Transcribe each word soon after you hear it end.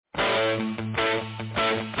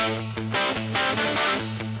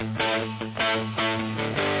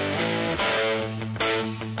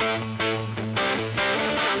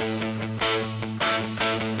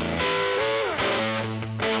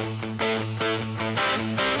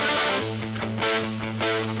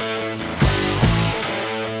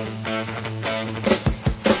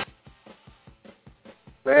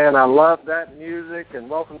Man, I love that music, and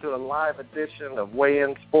welcome to a live edition of Weigh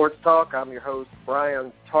In Sports Talk. I'm your host,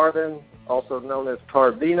 Brian Tarvin, also known as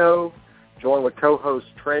Tarvino, joined with co-host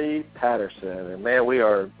Trey Patterson. And, man, we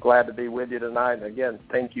are glad to be with you tonight. And, again,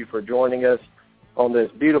 thank you for joining us on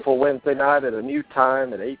this beautiful Wednesday night at a new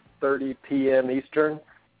time at 8:30 p.m. Eastern.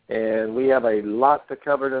 And we have a lot to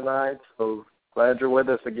cover tonight, so glad you're with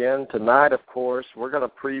us again. Tonight, of course, we're going to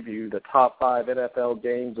preview the top 5 NFL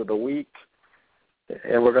games of the week.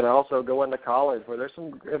 And we're going to also go into college where there's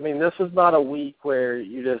some, I mean, this is not a week where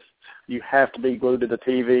you have to be glued to the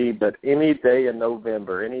TV, but any day in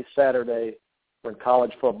November, any Saturday when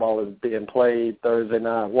college football is being played, Thursday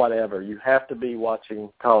night, whatever, you have to be watching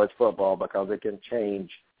college football because it can change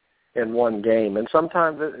in one game. And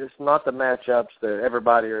sometimes it's not the matchups that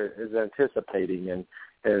everybody is anticipating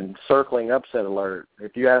and circling upset alert.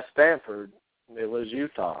 If you ask Stanford, it was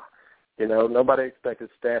Utah. You know, nobody expected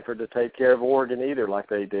Stanford to take care of Oregon either like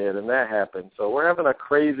they did, and that happened. So we're having a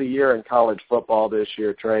crazy year in college football this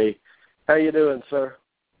year, Trey. How you doing, sir?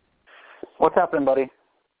 What's happening, buddy?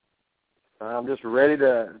 I'm just ready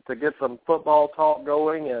to get some football talk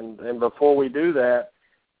going, and before we do that,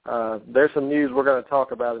 there's some news we're going to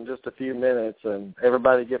talk about in just a few minutes, and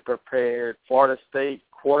everybody get prepared. Florida State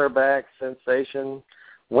quarterback sensation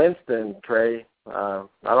Winston, Trey. I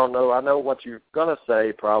don't know. I know what you're going to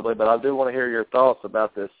say probably, but I do want to hear your thoughts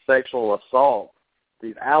about this sexual assault,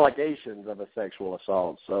 these allegations of a sexual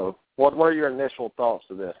assault. So what are your initial thoughts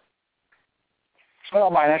to this? Well,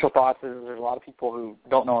 my initial thoughts is there's a lot of people who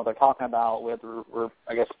don't know what they're talking about with,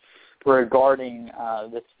 I guess, regarding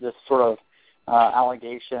this sort of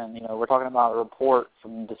allegation. You know, we're talking about a report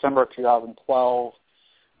from December of 2012.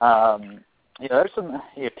 You know, there's some,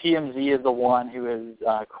 TMZ is the one who is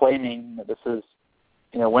claiming that this is,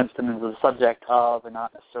 Winston is the subject of, and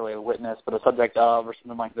not necessarily a witness, but a subject of, or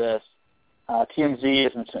something like this.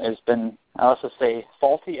 TMZ has been, let's just say,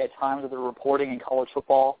 faulty at times of the reporting in college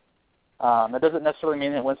football. That doesn't necessarily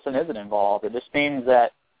mean that Winston isn't involved. It just means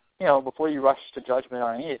that, before you rush to judgment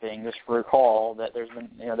on anything, just recall that there's been,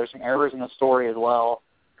 there's some errors in the story as well.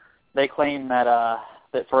 They claim that,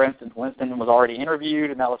 for instance, Winston was already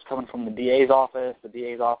interviewed, and that was coming from the DA's office. The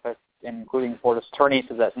DA's office, including Florida's attorney,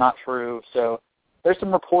 says that's not true. So there's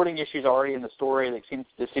some reporting issues already in the story that seem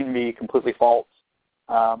to be completely false.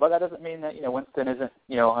 But that doesn't mean that, Winston isn't,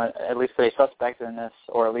 at least a suspect in this,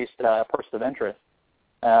 or at least a person of interest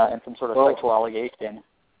in some sort of sexual allegation.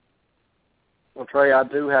 Well, Trey, I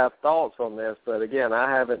do have thoughts on this, but again,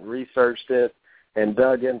 I haven't researched it and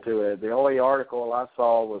dug into it. The only article I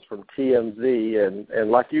saw was from TMZ,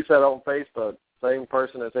 and like you said on Facebook, same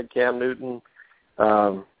person that said Cam Newton,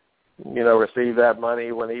 received that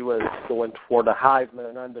money when he was going toward the Heisman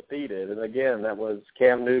and undefeated. And again, that was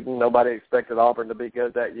Cam Newton. Nobody expected Auburn to be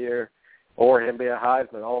good that year or him be a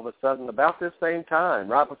Heisman. All of a sudden, about this same time,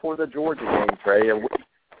 right before the Georgia game, Trey, and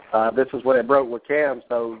this is when it broke with Cam.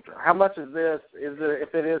 So how much is this?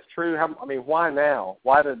 If it is true, why now?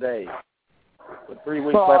 Why today? With 3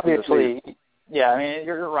 weeks left in the season. Yeah,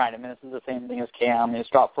 you're right. This is the same thing as Cam. It's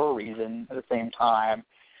dropped for a reason at the same time.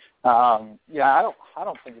 I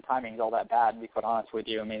don't think the timing is all that bad, to be quite honest with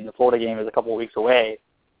you. The Florida game is a couple of weeks away,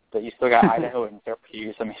 but you still got Idaho and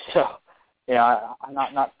Syracuse. I'm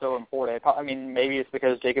not so important. Maybe it's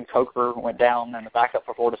because Jacob Coker went down and the backup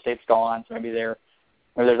for Florida State's gone, so maybe there's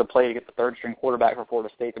a play to get the third-string quarterback for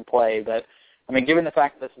Florida State to play. But, given the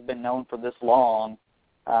fact that this has been known for this long,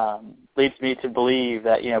 leads me to believe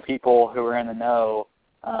that, people who are in the know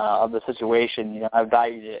of the situation, have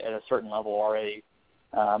valued it at a certain level already.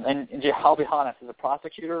 And I'll be honest, as a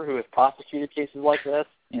prosecutor who has prosecuted cases like this,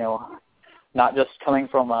 not just coming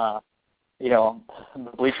from,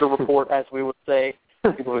 the Bleacher Report, as we would say,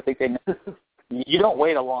 people who think they know, you don't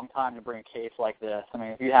wait a long time to bring a case like this.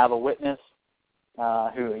 If you have a witness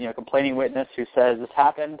complaining witness who says this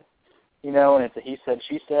happened, and it's a he said,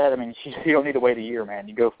 she said, you don't need to wait a year, man.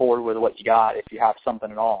 You go forward with what you got if you have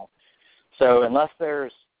something at all. So unless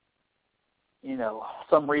there's,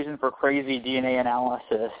 some reason for crazy DNA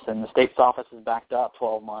analysis and the state's office is backed up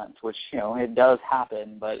 12 months, which, it does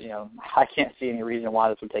happen, but, I can't see any reason why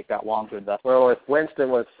this would take that long to invest. Well, if Winston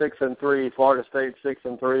was 6-3, Florida State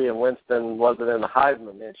 6-3, and Winston wasn't in the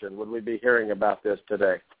Heisman mention, would we be hearing about this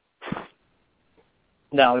today?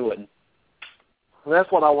 No, we wouldn't. And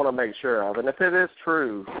that's what I want to make sure of. And if it is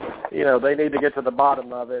true, they need to get to the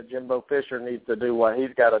bottom of it. Jimbo Fisher needs to do what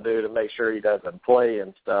he's got to do to make sure he doesn't play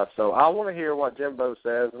and stuff. So I want to hear what Jimbo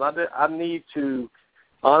says. And I need to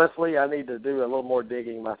do a little more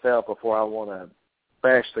digging myself before I want to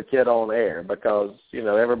bash the kid on air because,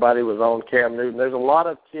 everybody was on Cam Newton. There's a lot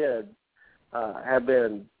of kids have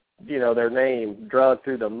been, their name dragged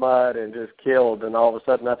through the mud and just killed, and all of a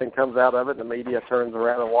sudden nothing comes out of it, and the media turns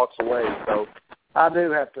around and walks away. So I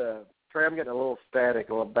do have to, Trey, I'm getting a little static,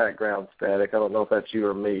 a little background static. I don't know if that's you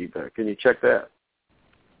or me, but can you check that?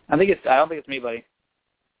 I don't think it's me, buddy.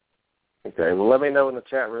 Okay, well, let me know in the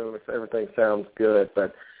chat room if everything sounds good.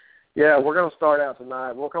 But, yeah, we're going to start out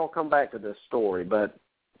tonight. We're going to come back to this story. But,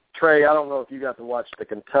 Trey, I don't know if you got to watch the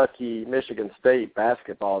Kentucky-Michigan State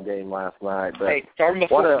basketball game last night. But hey,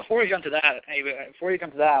 before you jump to that,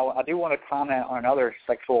 I do want to comment on another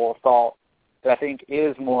sexual assault that I think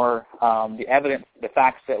is more the evidence, the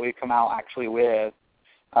facts that we've come out actually with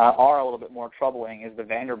are a little bit more troubling is the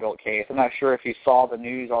Vanderbilt case. I'm not sure if you saw the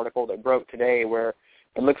news article that broke today where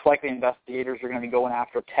it looks like the investigators are going to be going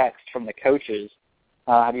after text from the coaches.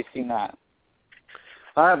 Have you seen that?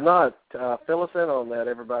 I have not. Fill us in on that,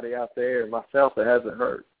 everybody out there, myself that hasn't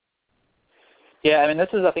heard. Yeah, I mean, this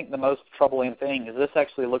is, I think, the most troubling thing is this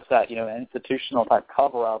actually looks at, an institutional type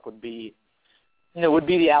cover-up would be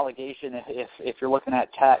the allegation if you're looking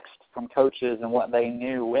at text from coaches and what they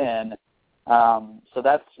knew when. So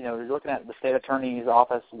that's, you're looking at the state attorney's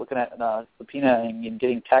office, looking at subpoenaing and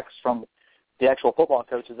getting texts from the actual football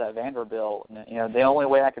coaches at Vanderbilt. And, the only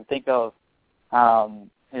way I can think of,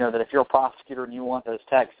 that if you're a prosecutor and you want those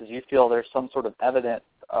texts is you feel there's some sort of evidence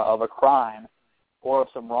of a crime or of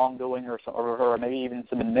some wrongdoing or maybe even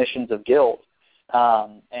some admissions of guilt.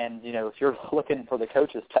 And, if you're looking for the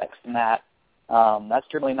coach's text in that, that's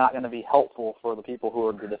certainly not going to be helpful for the people who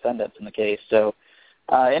are the defendants in the case. So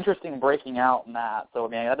interesting breaking out in that. So, I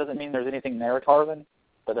mean, that doesn't mean there's anything there, Tarvin,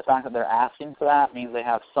 but the fact that they're asking for that means they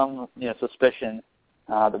have some, suspicion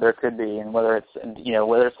that there could be, and whether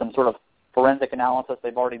it's some sort of forensic analysis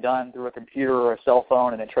they've already done through a computer or a cell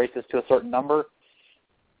phone and it traces to a certain number,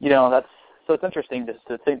 so it's interesting just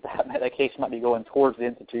to think that case might be going towards the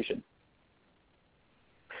institution.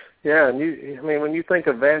 Yeah, and when you think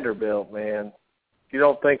of Vanderbilt, man, you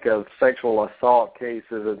don't think of sexual assault cases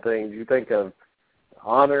and things. You think of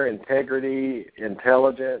honor, integrity,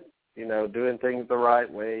 intelligent, doing things the right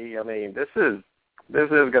way. I mean, this is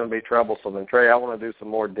going to be troublesome. And Trey, I want to do some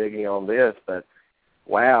more digging on this, but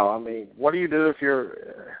wow, I mean, what do you do if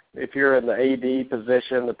you're in the AD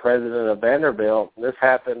position, the president of Vanderbilt? This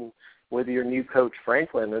happened with your new coach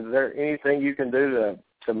Franklin. Is there anything you can do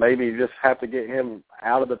to maybe just have to get him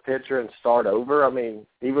out of the picture and start over? I mean,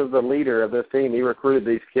 he was the leader of this team. He recruited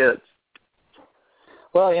these kids.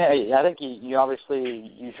 Well, yeah, I think you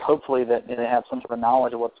hopefully that they have some sort of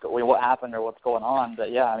knowledge of what happened or what's going on.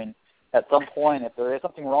 But yeah, I mean, at some point, if there is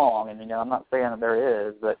something wrong, and I'm not saying that there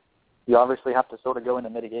is, but you obviously have to sort of go into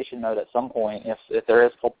mitigation mode at some point if there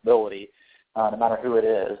is culpability, no matter who it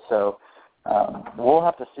is. So we'll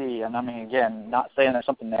have to see. And I mean, again, not saying there's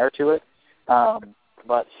something there to it,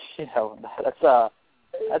 but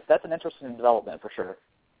that's an interesting development for sure.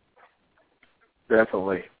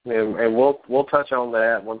 Definitely, and we'll touch on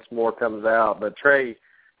that once more comes out. But Trey,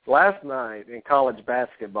 last night in college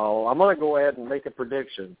basketball, I'm going to go ahead and make a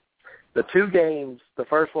prediction. The two games, the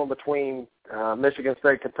first one between Michigan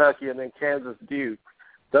State, Kentucky, and then Kansas Duke,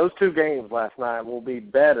 those two games last night will be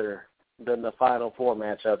better than the Final Four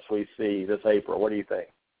matchups we see this April. What do you think?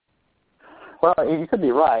 Well, you could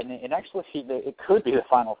be right, and actually it could be the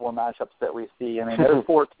Final Four matchups that we see. I mean, those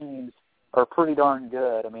four teams are pretty darn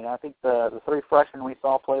good. I mean, I think the three freshmen we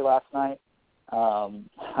saw play last night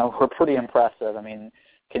were pretty impressive. I mean,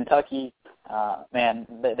 Kentucky, man,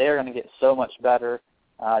 they are going to get so much better.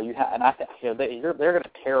 I think they're going to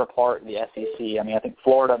tear apart the SEC. I mean, I think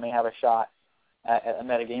Florida may have a shot at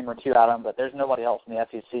a game or two at them, but there's nobody else in the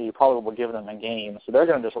SEC who probably will give them a game. So they're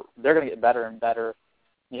going to get better and better.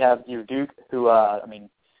 You have your Duke, who you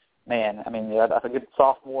have a good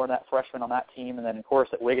sophomore and that freshman on that team, and then of course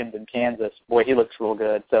at Wiggins in Kansas, boy, he looks real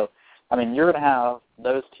good. So I mean, you're going to have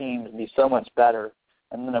those teams be so much better.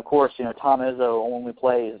 And then of course, Tom Izzo only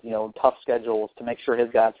plays tough schedules to make sure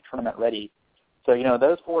his guys are tournament ready. So,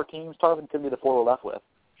 those four teams, Tarvin, could be the four we're left with.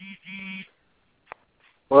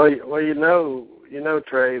 Well,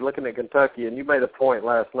 Trey, looking at Kentucky, and you made a point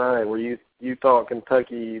last night where you thought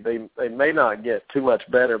Kentucky, they may not get too much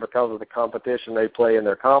better because of the competition they play in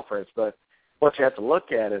their conference, but what you have to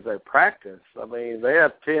look at is their practice. I mean, they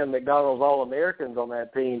have 10 McDonald's All-Americans on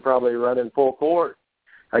that team probably running full court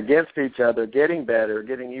against each other, getting better,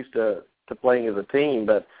 getting used to to playing as a team.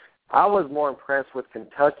 But I was more impressed with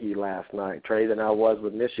Kentucky last night, Trey, than I was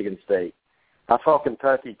with Michigan State. I saw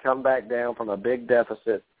Kentucky come back down from a big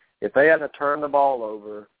deficit. If they hadn't turned the ball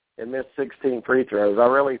over and missed 16 free throws, I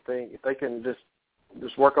really think if they can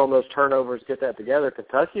just work on those turnovers, get that together,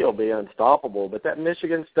 Kentucky will be unstoppable. But that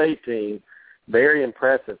Michigan State team, very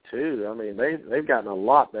impressive too. I mean, they've gotten a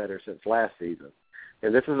lot better since last season.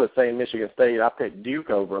 And this is the same Michigan State I picked Duke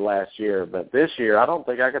over last year, but this year I don't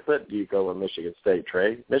think I could put Duke over Michigan State,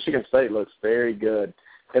 Trey. Michigan State looks very good,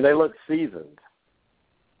 and they look seasoned.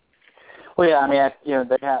 Well, yeah, I mean,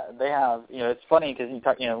 they have. It's funny because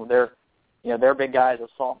their big guy's a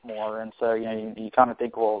sophomore, and so you kind of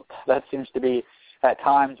think, well, that seems to be at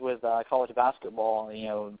times with college basketball,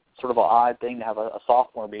 sort of an odd thing to have a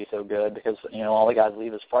sophomore be so good because all the guys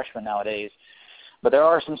leave as freshmen nowadays. But there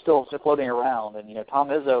are some still floating around, and Tom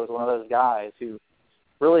Izzo is one of those guys who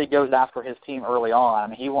really goes after his team early on. I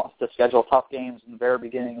mean, he wants to schedule tough games in the very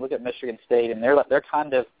beginning. Look at Michigan State, and they're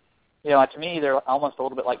kind of, to me, they're almost a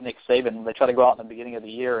little bit like Nick Saban. They try to go out in the beginning of the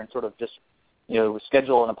year and sort of just,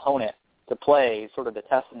 schedule an opponent to play, sort of to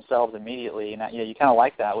test themselves immediately. And you kind of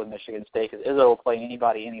like that with Michigan State because Izzo will play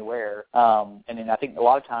anybody, anywhere. And then I think a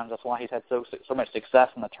lot of times that's why he's had so much success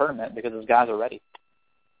in the tournament because his guys are ready.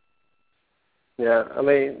 Yeah, I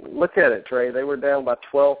mean, look at it, Trey. They were down by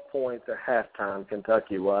 12 points at halftime,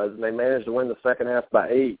 Kentucky was, and they managed to win the second half by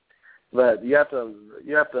 8. But you have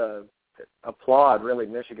to applaud, really,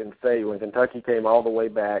 Michigan State when Kentucky came all the way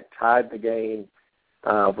back, tied the game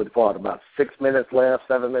with, about 6 minutes left,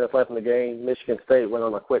 7 minutes left in the game. Michigan State went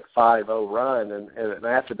on a quick 5-0 run, and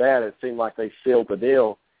after that it seemed like they sealed the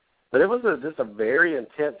deal. But it was just a very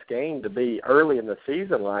intense game to be early in the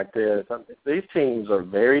season like this. These teams are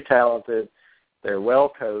very talented. They're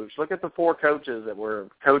well coached. Look at the 4 coaches that were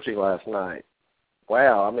coaching last night.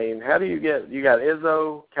 Wow. I mean, how do you got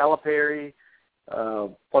Izzo, Calipari,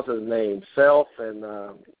 what's his name, Self, and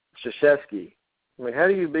Krzyzewski. I mean, how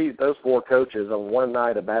do you beat those 4 coaches on one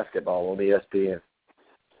night of basketball on ESPN?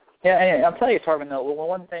 Yeah, and I'll tell you, Tarvin, though,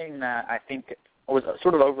 one thing that I think was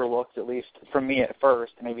sort of overlooked, at least from me at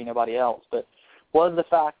first, maybe nobody else, but was the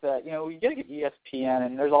fact that, you got to get ESPN,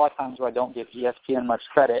 and there's a lot of times where I don't give ESPN much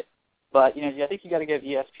credit, but, I think you got to give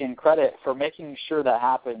ESPN credit for making sure that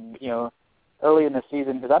happened, early in the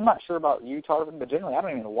season, because I'm not sure about you, Tarvin, but generally I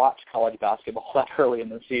don't even watch college basketball that early in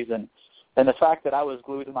the season. And the fact that I was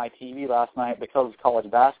glued to my TV last night because of college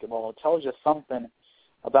basketball, it tells you something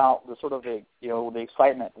about the sort of the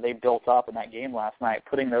excitement that they built up in that game last night.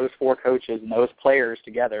 Putting those 4 coaches and those players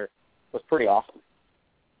together was pretty awesome.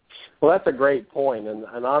 Well, that's a great point, and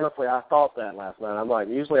honestly, I thought that last night. I'm like,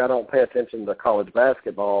 usually I don't pay attention to college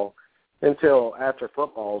basketball until after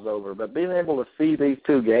football's over. But being able to see these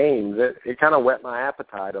 2 games, it kind of whet my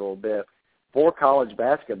appetite a little bit for college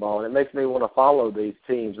basketball, and it makes me want to follow these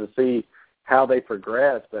teams and see how they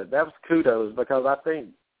progress. But that was kudos because I think,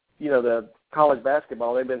 the college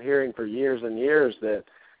basketball, they've been hearing for years and years that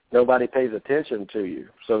nobody pays attention to you.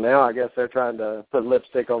 So now I guess they're trying to put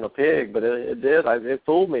lipstick on a pig, but it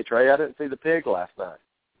fooled me, Trey. I didn't see the pig last night.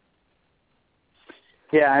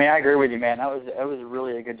 Yeah, I mean, I agree with you, man. That was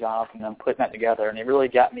really a good job from them putting that together, and it really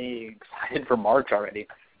got me excited for March already.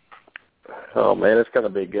 Oh, man, it's going to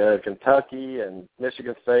be good. Kentucky and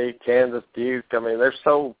Michigan State, Kansas, Duke. I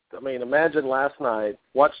mean, imagine last night.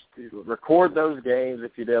 Record those games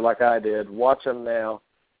if you did like I did. Watch them now.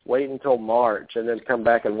 Wait until March, and then come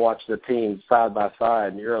back and watch the teams side by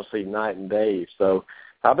side, and you're going to see night and day. So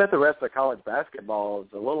I bet the rest of college basketball is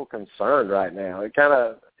a little concerned right now.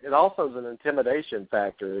 It also is an intimidation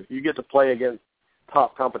factor. If you get to play against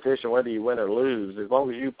top competition, whether you win or lose, as long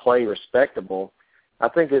as you play respectable, I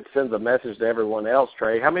think it sends a message to everyone else,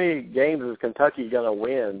 Trey. How many games is Kentucky going to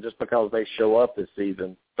win just because they show up this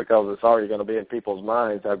season, because it's already going to be in people's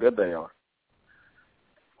minds how good they are?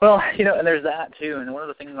 Well, and there's that, too. And one of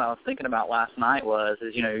the things I was thinking about last night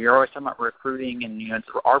is, you're always talking about recruiting, and,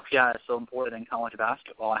 RPI is so important in college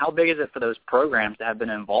basketball. And how big is it for those programs to have been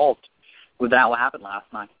involved with that, what happened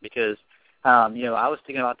last night? Because, I was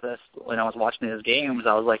thinking about this when I was watching those games.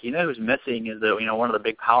 I was like, who's missing is one of the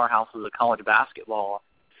big powerhouses of college basketball,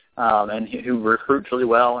 and who recruits really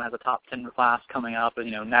well and has a top 10 class coming up. And,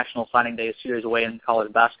 National Signing Day is 2 days away in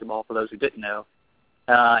college basketball, for those who didn't know.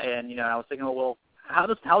 I was thinking, well, how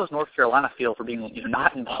does North Carolina feel for being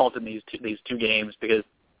not involved in these two games? Because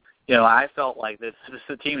I felt like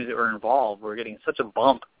the teams that were involved were getting such a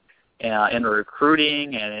bump in the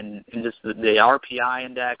recruiting and in just the RPI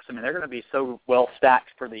index. I mean, they're going to be so well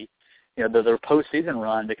stacked for their postseason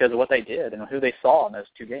run because of what they did and who they saw in those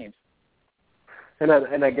 2 games.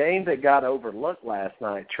 And a game that got overlooked last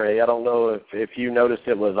night, Trey, I don't know if you noticed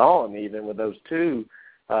it was on even with those two.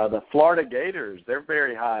 The Florida Gators, they're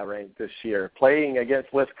very high ranked this year, playing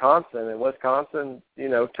against Wisconsin. And Wisconsin,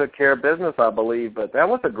 took care of business, I believe. But that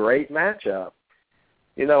was a great matchup.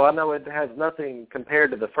 I know it has nothing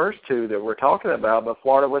compared to the first two that we're talking about, but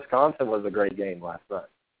Florida-Wisconsin was a great game last night.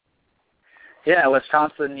 Yeah,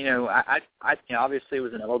 Wisconsin, I obviously it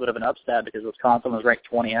was a little bit of an upset because Wisconsin was ranked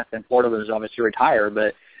 20th and Florida was obviously retired.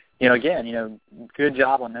 But, again, good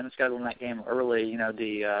job on them scheduling that game early.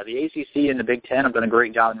 The ACC and the Big Ten have done a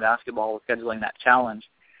great job in basketball with scheduling that challenge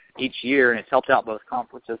each year, and it's helped out both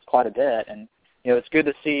conferences quite a bit. And, it's good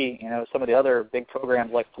to see, some of the other big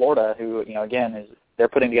programs like Florida who, again, they're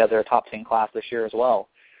putting together a top 10 class this year as well.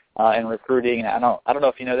 And recruiting. And I don't know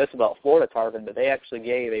if you know this about Florida, Tarvin, but they actually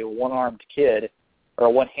gave a one-armed kid, or a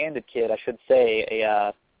one-handed kid, I should say,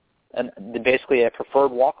 basically a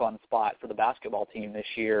preferred walk-on spot for the basketball team this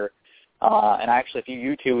year. And actually, if you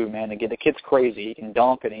YouTube him, man, again, the kid's crazy. He can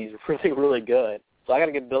dunk, and he's really, really good. So I got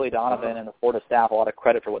to give Billy Donovan and the Florida staff a lot of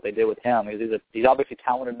credit for what they did with him. He's obviously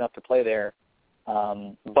talented enough to play there.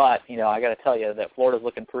 But, I got to tell you that Florida's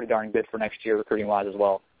looking pretty darn good for next year recruiting-wise as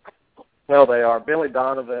well. Well, they are. Billy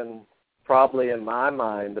Donovan, probably in my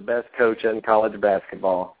mind, the best coach in college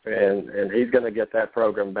basketball, and he's going to get that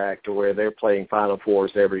program back to where they're playing Final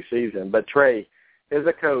Fours every season. But Trey, as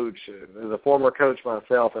a coach, as a former coach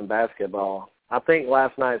myself in basketball, I think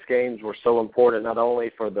last night's games were so important not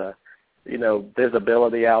only for the,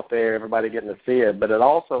 visibility out there, everybody getting to see it, but it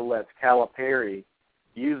also lets Calipari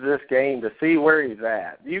use this game to see where he's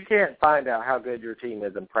at. You can't find out how good your team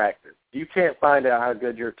is in practice. You can't find out how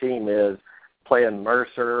good your team is playing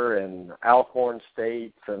Mercer and Alcorn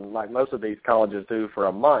States and like most of these colleges do for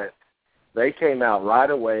a month. They came out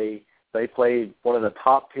right away. They played one of the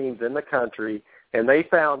top teams in the country, and they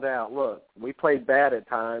found out, look, we played bad at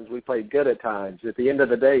times. We played good at times. At the end of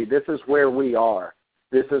the day, this is where we are.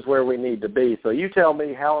 This is where we need to be. So you tell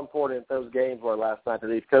me how important those games were last night to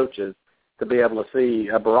these coaches to be able to see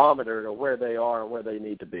a barometer of where they are and where they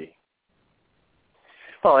need to be.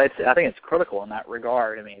 Well, I think it's critical in that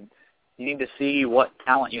regard. I mean, you need to see what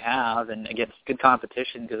talent you have and against good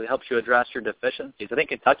competition because it helps you address your deficiencies. I think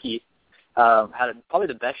Kentucky had probably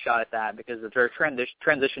the best shot at that because their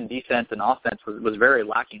transition defense and offense was very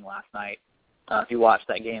lacking last night. If you watched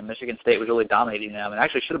that game, Michigan State was really dominating them and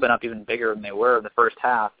actually should have been up even bigger than they were in the first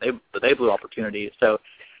half. But they blew opportunities. So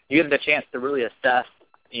you get a chance to really assess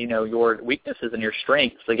your weaknesses and your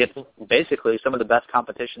strengths against basically some of the best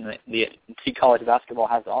competition that the college basketball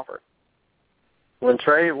has to offer. Well,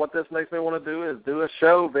 Trey, what this makes me want to do is do a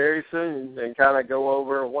show very soon and kind of go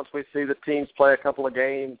over, once we see the teams play a couple of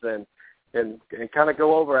games and kind of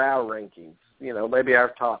go over our rankings, maybe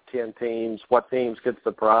our top 10 teams, what teams could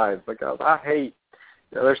surprise, because I hate,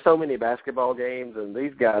 there's so many basketball games and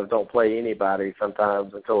these guys don't play anybody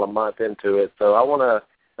sometimes until a month into it. So I want to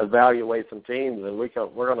evaluate some teams, and we're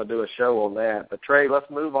going to do a show on that. But, Trey, let's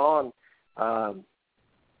move on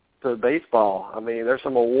to baseball. I mean, there's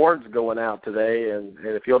some awards going out today, and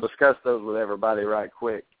if you'll discuss those with everybody right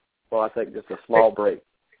quick. Well, I think just a small break.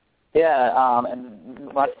 Yeah,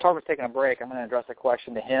 and while Tarver's taking a break, I'm going to address a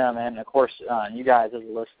question to him, and, of course, you guys as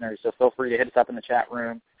listeners, so feel free to hit us up in the chat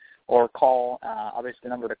room or call. Obviously, the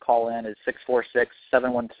number to call in is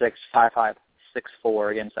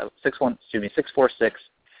 646-716-5564. Again,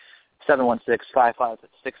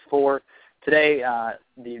 646-716-5564. Today,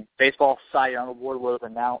 the Baseball Cy Young Award was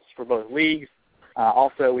announced for both leagues.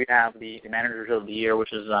 Also, we have the Managers of the Year,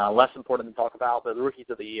 which is less important to talk about, but the Rookies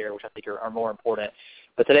of the Year, which I think are more important.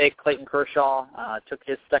 But today, Clayton Kershaw took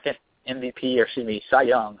his second Cy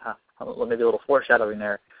Young. Maybe a little foreshadowing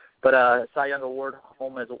there. But Cy Young Award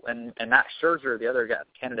home and Max Scherzer, the other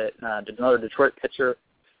candidate, another Detroit pitcher,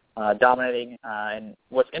 dominating. And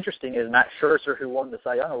what's interesting is Max Scherzer, who won the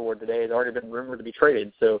Cy Young Award today, has already been rumored to be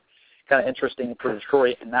traded. So kind of interesting for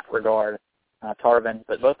Detroit in that regard, Tarvin.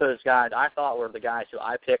 But both those guys I thought were the guys who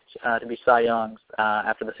I picked to be Cy Youngs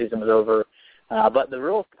after the season was over. But the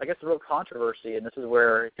real controversy, and this is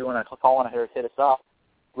where if you want to call on here, hit us up,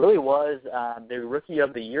 really was the Rookie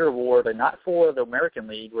of the Year award, and not for the American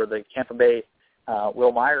League where the Tampa Bay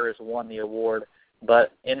Will Myers won the award,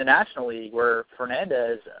 but in the National League where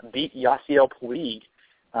Fernandez beat Yasiel Puig.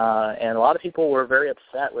 And a lot of people were very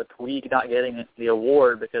upset with Puig not getting the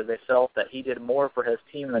award because they felt that he did more for his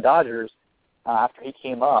team in the Dodgers after he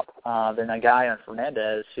came up than a guy on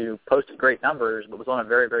Fernandez who posted great numbers but was on a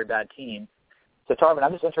very, very bad team. So, Tarvin,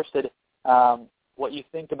 I'm just interested what you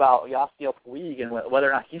think about Yasiel Puig and whether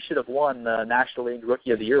or not he should have won the National League Rookie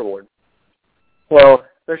of the Year award. Well,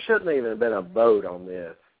 there shouldn't even have been a vote on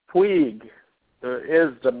this. Puig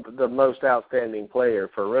is the most outstanding player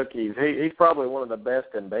for rookies. He's probably one of the best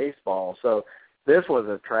in baseball. So this was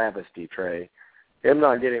a travesty, Trey. Him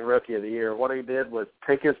not getting Rookie of the Year. What he did was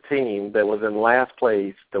pick his team that was in last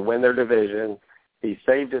place to win their division. He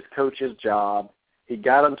saved his coach's job. He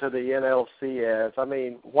got him to the NLCS. I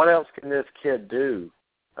mean, what else can this kid do?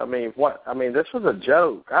 I mean, this was a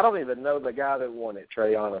joke. I don't even know the guy that won it,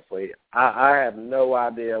 Trey, honestly. I have no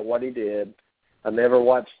idea what he did. I never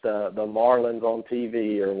watched the Marlins on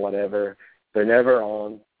TV or whatever. They're never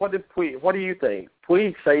on. What do you think?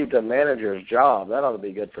 Puig saved a manager's job. That ought to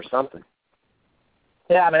be good for something.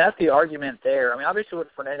 Yeah, I mean, that's the argument there. I mean, obviously what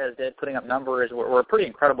Fernandez did, putting up numbers, were pretty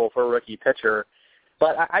incredible for a rookie pitcher.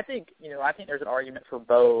 But I think there's an argument for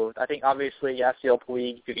both. I think, obviously, Yasiel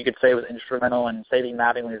Puig, you could say, was instrumental in saving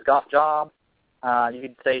Mattingly's job. You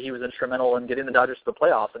could say he was instrumental in getting the Dodgers to the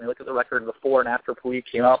playoffs. I mean, look at the record before and after Puig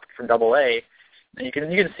came up from Double-A. And you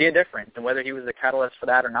can see a difference, and whether he was the catalyst for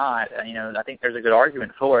that or not, I think there's a good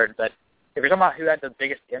argument for it. But if you're talking about who had the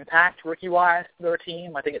biggest impact rookie-wise to their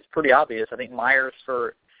team, I think it's pretty obvious. I think Myers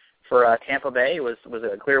for Tampa Bay was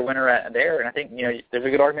a clear winner there, and I think there's a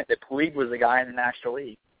good argument that Puig was the guy in the National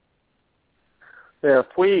League. Yeah,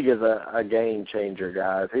 Puig is a game changer,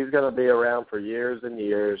 guys. He's going to be around for years and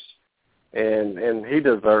years, and he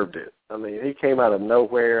deserved it. I mean, he came out of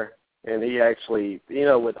nowhere. And he actually,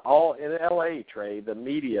 with all in L.A., Trey, the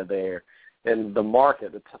media there and the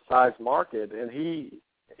market, the size market, and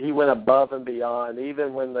he went above and beyond.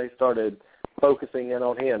 Even when they started focusing in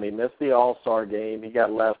on him, he missed the All-Star game. He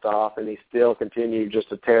got left off, and he still continued just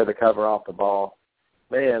to tear the cover off the ball.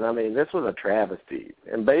 Man, I mean, this was a travesty.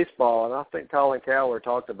 In baseball, and I think Colin Cowler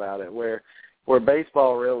talked about it, where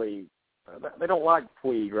baseball really – they don't like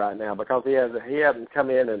Puig right now because he hasn't come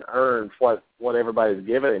in and earned what everybody's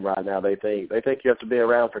giving him right now. They think you have to be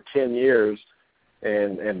around for 10 years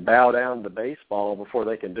and bow down to baseball before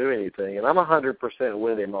they can do anything. And I'm 100%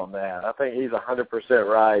 with him on that. I think he's 100%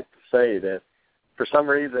 right to say that for some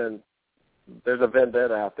reason there's a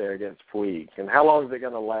vendetta out there against Puig. And how long is it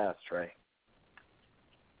going to last, Trey?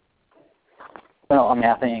 Well, I mean,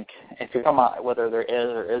 I think if you're talking about whether there is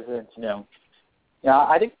or isn't,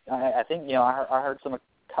 I think I heard some of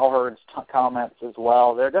Calvert's comments as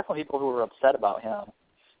well. There are definitely people who were upset about him,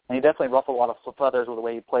 and he definitely ruffled a lot of feathers with the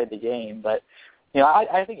way he played the game. But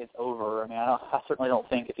I think it's over. I mean, I certainly don't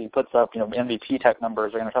think if he puts up MVP type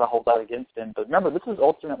numbers, they're going to try to hold that against him. But remember, this is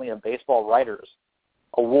ultimately a baseball writers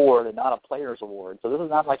award and not a players award. So this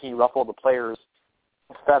is not like he ruffled the players'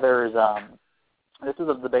 feathers. This is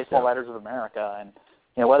the baseball writers of America, and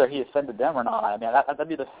whether he offended them or not, I mean, that'd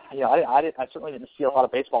be the. I certainly didn't see a lot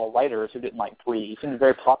of baseball writers who didn't like Puig. He seemed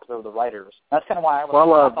very popular with the writers. That's kind of why I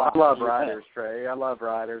love writers, Trey. I love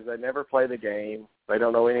writers. They never play the game. They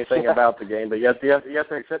don't know anything about the game, but yet they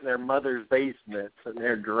sit in their mother's basements and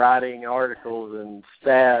they're writing articles and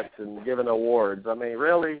stats and giving awards. I mean,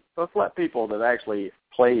 really, let's let people that actually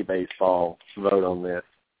play baseball vote on this.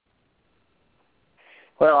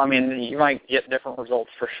 Well, I mean, you might get different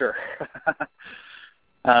results for sure.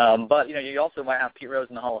 But, you also might have Pete Rose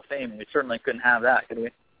in the Hall of Fame, and we certainly couldn't have that, could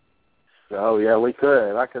we? Oh, yeah, we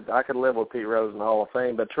could. I could live with Pete Rose in the Hall of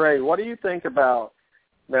Fame. But, Trey, what do you think about,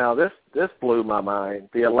 now this blew my mind,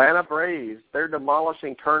 the Atlanta Braves, they're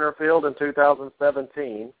demolishing Turner Field in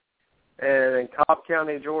 2017, and in Cobb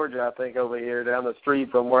County, Georgia, I think over here down the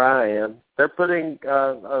street from where I am, they're putting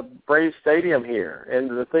a Braves stadium here. And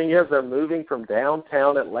the thing is, they're moving from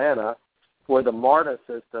downtown Atlanta, where the MARTA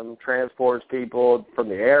system transports people from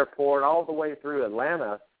the airport all the way through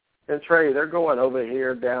Atlanta. And, Trey, they're going over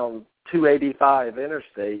here down 285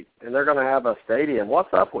 Interstate, and they're going to have a stadium.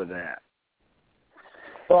 What's up with that?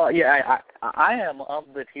 Well, yeah, I am of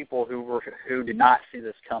the people who did not see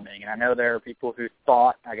this coming. And I know there are people who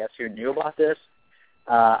thought, I guess, who knew about this.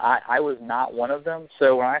 I was not one of them.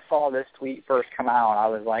 So when I saw this tweet first come out, I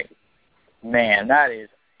was like, man, that is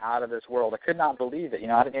out of this world. I could not believe it.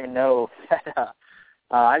 I didn't even know that.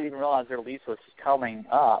 I didn't even realize their lease was coming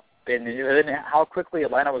up. And then how quickly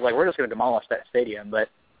Atlanta was like, we're just going to demolish that stadium. But,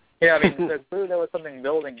 I mean, so clearly there was something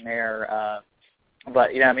building there.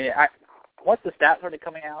 But, once the stats started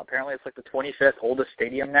coming out, apparently it's like the 25th oldest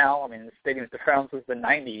stadium now. I mean, the stadium's been around since the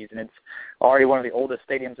 90s, and it's already one of the oldest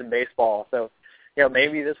stadiums in baseball. So,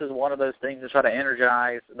 maybe this is one of those things to try to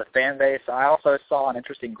energize the fan base. I also saw an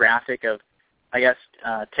interesting graphic of, I guess,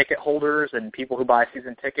 ticket holders and people who buy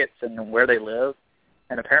season tickets and where they live.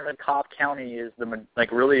 And apparently Cobb County is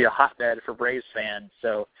really a hotbed for Braves fans.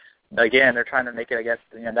 So, again, they're trying to make it, I guess,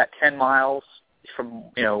 that 10 miles from,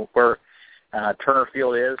 where Turner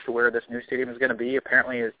Field is to where this new stadium is going to be,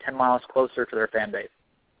 apparently is 10 miles closer to their fan base.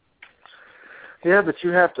 Yeah, but you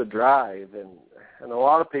have to drive, and a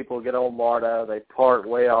lot of people get on MARTA, they park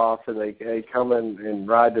way off, and they come in and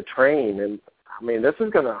ride the train. And, I mean, this is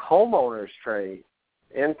going to homeowners trade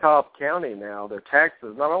in Cobb County now. Their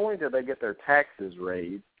taxes, not only do they get their taxes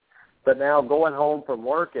raised, but now going home from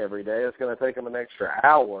work every day, it's going to take them an extra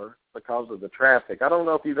hour because of the traffic. I don't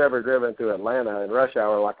know if you've ever driven through Atlanta in rush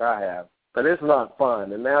hour like I have, but it's not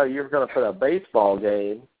fun. And now you're going to put a baseball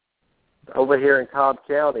game over here in Cobb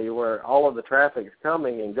County where all of the traffic is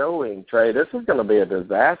coming and going, Trey. This is going to be a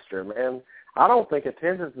disaster, man. I don't think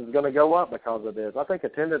attendance is going to go up because of this. I think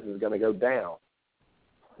attendance is going to go down.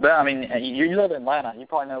 But, I mean, you live in Atlanta. You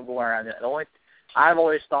probably know more around it. I've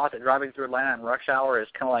always thought that driving through Atlanta in rush hour is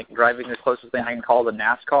kind of like driving the closest thing I can call the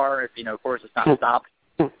NASCAR. If, of course, it's not stopped.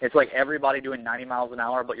 It's like everybody doing 90 miles an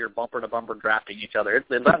hour, but you're bumper-to-bumper drafting each other.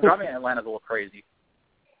 Driving in Atlanta is a little crazy.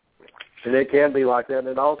 And it can be like that. And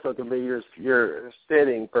it also can be you're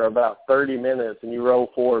sitting for about 30 minutes and you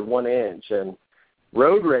roll forward 1 inch. And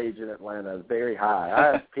road rage in Atlanta is very high.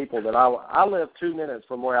 I have people that I live 2 minutes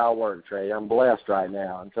from where I work, Trey. I'm blessed right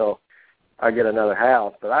now until I get another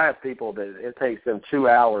house. But I have people that it takes them 2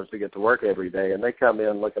 hours to get to work every day, and they come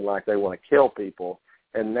in looking like they want to kill people.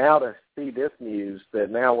 And now to see this news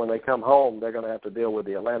that now when they come home, they're going to have to deal with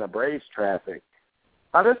the Atlanta Braves traffic.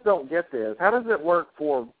 I just don't get this. How does it work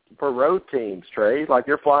for road teams, Trey? Like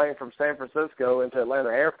you're flying from San Francisco into Atlanta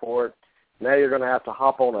Airport. Now you're going to have to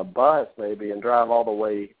hop on a bus maybe and drive all the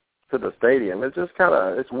way to the stadium. It's just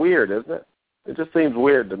it's weird, isn't it? It just seems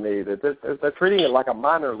weird to me that they're treating it like a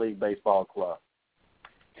minor league baseball club.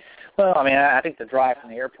 Well, I mean, I think the drive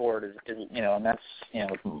from the airport is and that's, a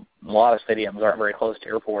lot of stadiums aren't very close to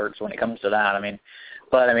airports when it comes to that. I mean,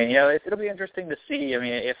 but I mean, it'll be interesting to see. I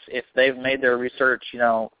mean, if they've made their research,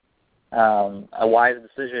 a wise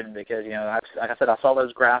decision because, like I said, I saw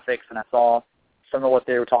those graphics and I saw some of what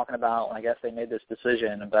they were talking about, and I guess they made this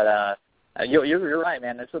decision. But you're right,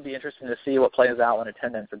 man. This will be interesting to see what plays out in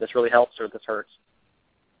attendance, if this really helps or if this hurts.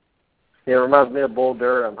 Yeah, it reminds me of Bull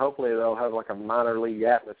Durham. Hopefully they'll have like a minor league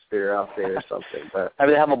atmosphere out there or something. But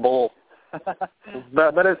maybe they have a bowl.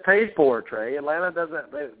 but it's paid for, Trey. Atlanta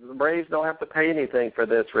doesn't. The Braves don't have to pay anything for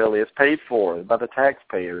this, really. It's paid for by the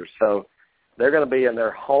taxpayers. So they're going to be in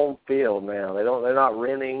their home field now. They're not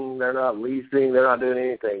renting. They're not leasing. They're not doing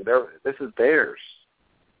anything. This is theirs.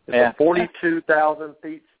 It's a 42,000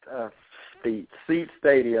 seat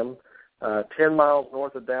stadium, 10 miles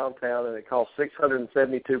north of downtown, and it cost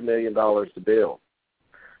 $672 million to build.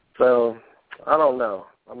 So I don't know.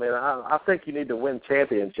 I mean, I think you need to win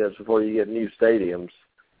championships before you get new stadiums.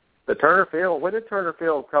 The Turner Field, when did Turner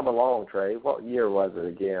Field come along, Trey? What year was it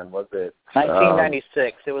again? Was it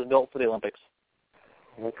 1996? It was built for the Olympics.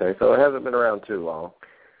 Okay, so it hasn't been around too long.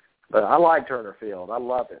 But I like Turner Field. I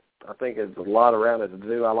love it. I think there's a lot around it to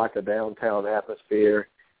do. I like the downtown atmosphere.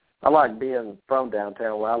 I like being from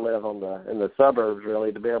downtown where I live in the suburbs,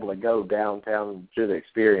 really, to be able to go downtown and do the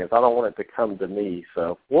experience. I don't want it to come to me.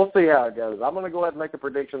 So we'll see how it goes. I'm going to go ahead and make a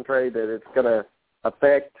prediction, Trey, that it's going to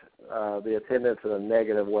affect the attendance in a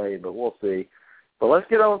negative way, but we'll see. But let's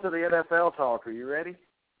get on to the NFL talk. Are you ready?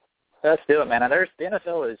 Let's do it, man. The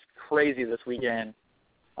NFL is crazy this weekend.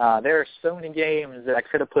 There are so many games that I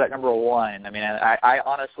could have put at number one. I mean, I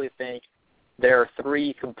honestly think there are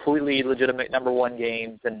 3 completely legitimate number one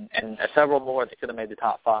games and several more that could have made the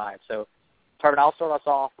top 5. So, Tarvin, I'll start us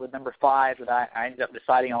off with number 5 that I ended up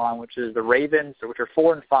deciding on, which is the Ravens, which are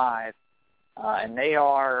 4-5. And they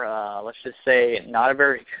are, let's just say, not a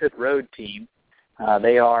very good road team.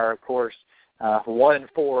 They are, of course,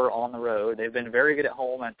 1-4 on the road. They've been very good at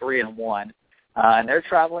home and 3-1. And they're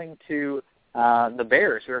traveling to the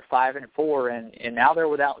Bears, who are 5-4, and now they're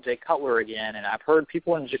without Jay Cutler again. And I've heard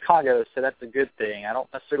people in Chicago say that's a good thing. I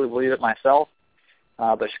don't necessarily believe it myself,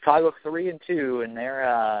 but Chicago 3-2, and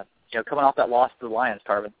they're coming off that loss to the Lions,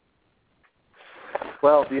 Tarvin.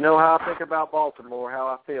 Well, you know how I think about Baltimore, how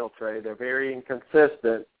I feel, Trey. They're very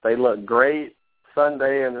inconsistent. They look great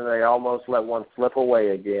Sunday, and then they almost let one slip away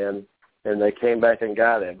again, and they came back and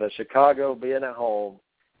got it. But Chicago being at home,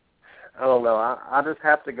 I don't know. I just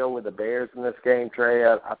have to go with the Bears in this game, Trey.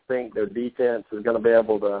 I think their defense is going to be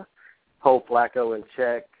able to hold Flacco in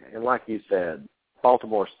check. And like you said,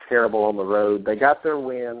 Baltimore's terrible on the road. They got their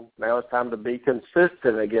win. Now it's time to be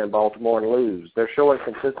consistent again, Baltimore, and lose. They're showing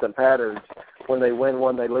consistent patterns. When they win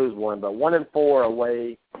one, they lose one. But 1-4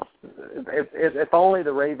 away, if only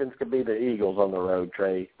the Ravens could be the Eagles on the road,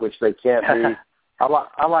 Trey, which they can't be.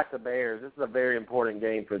 I like the Bears. This is a very important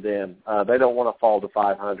game for them. They don't want to fall to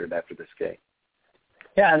 500 after this game.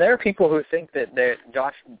 Yeah, and there are people who think that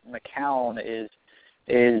Josh McCown is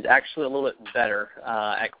is actually a little bit better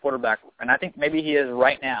at quarterback, and I think maybe he is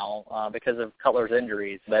right now because of Cutler's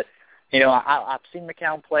injuries. But I've seen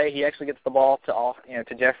McCown play. He actually gets the ball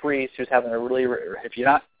to Jeff Reese, who's having a really if you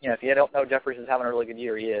don't know, Jeff Reese is having a really good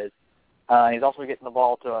year. He is. He's also getting the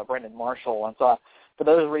ball to Brandon Marshall, and so for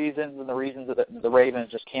those reasons and the reasons that the Ravens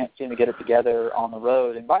just can't seem to get it together on the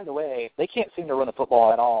road. And by the way, they can't seem to run the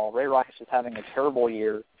football at all. Ray Rice is having a terrible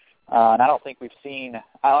year. And I don't think we've seen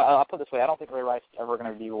 – I'll put it this way. I don't think Ray Rice is ever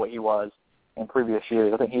going to be what he was in previous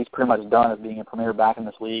years. I think he's pretty much done as being a premier back in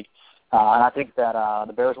this league. And I think that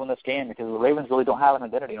the Bears win this game because the Ravens really don't have an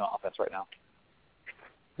identity on offense right now.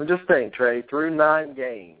 Well, just think, Trey, through 9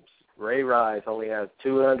 games, Ray Rice only has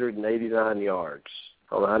 289 yards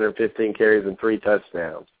on 115 carries and 3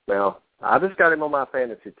 touchdowns. Now, I just got him on my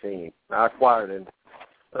fantasy team. I acquired him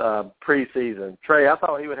preseason. Trey, I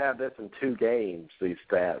thought he would have this in 2 games, these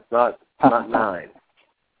stats, not 9.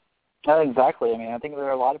 Exactly. I mean, I think there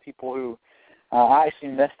are a lot of people who I actually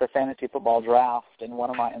missed the fantasy football draft in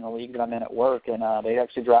the league that I'm in at work, and they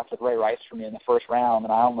actually drafted Ray Rice for me in the first round,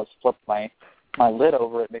 and I almost flipped my lid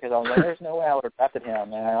over it because I was like, there's no way I would have drafted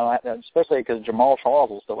him, and especially because Jamal Charles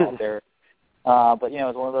was still out there. But,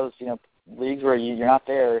 it's one of those, leagues where you're not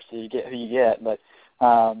there, so you get who you get. But,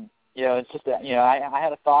 it's just that, I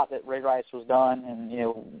had a thought that Ray Rice was done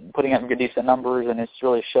and, putting up good, decent numbers, and it's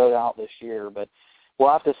really showed out this year. But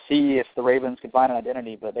we'll have to see if the Ravens can find an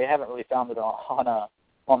identity, but they haven't really found it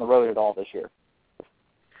on the road at all this year.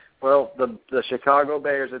 Well, the Chicago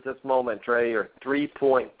Bears at this moment, Trey, are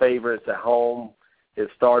 3-point favorites at home. It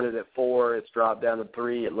started at 4. It's dropped down to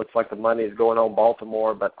 3. It looks like the money is going on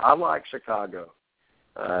Baltimore, but I like Chicago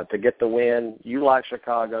to get the win. You like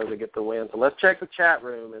Chicago to get the win. So let's check the chat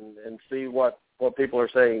room and see what people are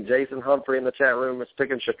saying. Jason Humphrey in the chat room is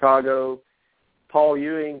picking Chicago. Paul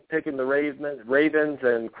Ewing picking the Ravens,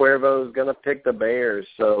 and Cuervo's going to pick the Bears.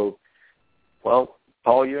 So, well,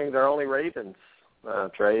 Paul Ewing's our only Ravens.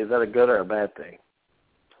 Trey, is that a good or a bad thing?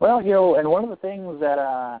 Well, and one of the things that,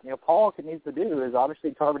 Paul needs to do is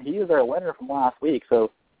obviously, Tarvin, he is our winner from last week.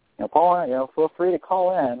 So, Paul, feel free to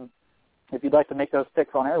call in if you'd like to make those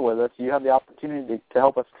picks on air with us. You have the opportunity to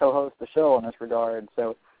help us co-host the show in this regard.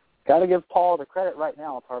 So, got to give Paul the credit right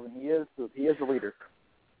now, Tarvin. He is the leader.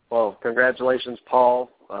 Well, congratulations, Paul.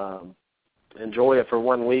 Enjoy it for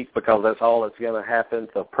 1 week because that's all that's going to happen.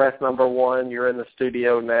 So press number 1. You're in the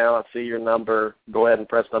studio now. I see your number. Go ahead and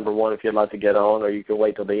press number 1 if you'd like to get on, or you can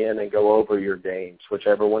wait till the end and go over your games.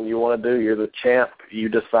 Whichever one you want to do. You're the champ. You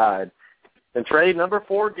decide. And Trey, number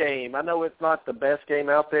 4 game. I know it's not the best game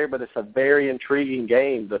out there, but it's a very intriguing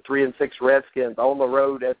game. The 3-6 Redskins on the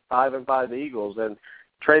road at 5-5 Eagles. And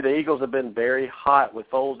Trey, the Eagles have been very hot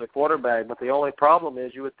with Foles at quarterback, but the only problem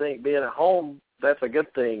is you would think being at home, that's a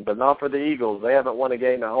good thing, but not for the Eagles. They haven't won a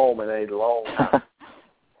game at home in a long time.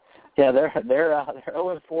 Yeah, they're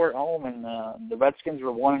 0-4 at home, and the Redskins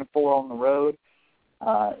were 1-4 on the road.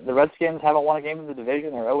 The Redskins haven't won a game in the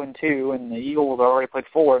division. They're 0-2, and the Eagles already played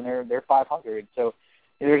 4, and they're 500. So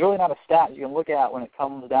there's really not a stat you can look at when it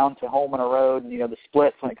comes down to home and a road, and the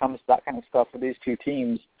splits when it comes to that kind of stuff for these two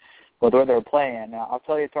teams, with where they're playing. Now, I'll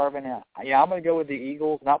tell you, Tarvin, I'm going to go with the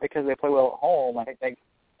Eagles, not because they play well at home. I think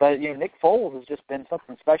but Nick Foles has just been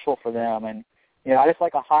something special for them, and I just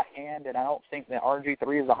like a hot hand, and I don't think that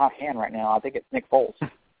RG3 is a hot hand right now. I think it's Nick Foles.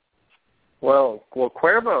 Well,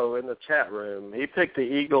 Cuervo in the chat room, he picked the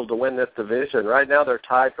Eagles to win this division. Right now they're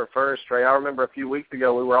tied for first, Trey. I remember a few weeks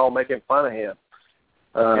ago we were all making fun of him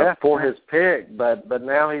for his pick, but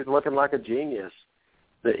now he's looking like a genius.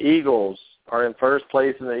 The Eagles are in first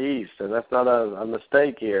place in the East, and that's not a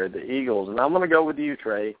mistake here, the Eagles. And I'm going to go with you,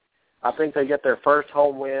 Trey. I think they get their first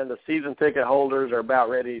home win. The season ticket holders are about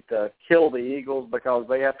ready to kill the Eagles because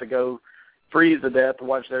they have to go freeze to death to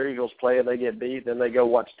watch their Eagles play, and they get beat. Then they go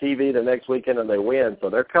watch TV the next weekend, and they win. So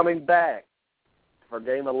they're coming back for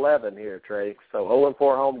Game 11 here, Trey. So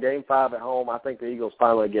 0-4 home, Game 5 at home. I think the Eagles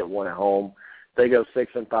finally get one at home. They go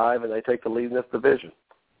 6-5, and they take the lead in this division.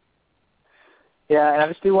 Yeah, and I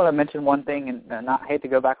just do want to mention one thing, and not hate to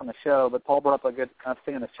go back on the show, but Paul brought up a good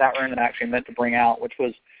thing in the chat room that I actually meant to bring out, which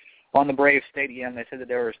was on the Braves Stadium. They said that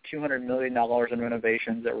there was $200 million in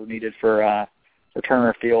renovations that were needed for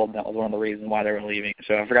Turner Field, and that was one of the reasons why they were leaving.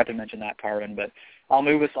 So I forgot to mention that, Tarvin, but I'll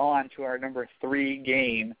move us on to our number 3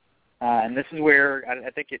 game, and this is where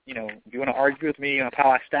I think if you want to argue with me on how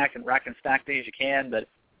I stack and rack and stack these, you can, but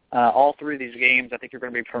all 3 of these games I think are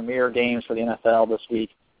going to be premier games for the NFL this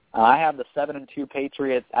week. I have the 7-2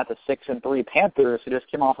 Patriots at the 6-3 Panthers, who just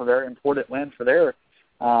came off a very important win for their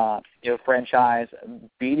franchise,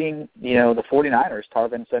 beating the 49ers,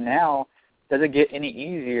 Tarvin. So now, does it get any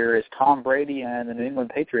easier as Tom Brady and the New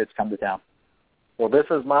England Patriots come to town? Well, this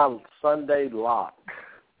is my Sunday lock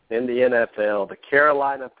in the NFL. The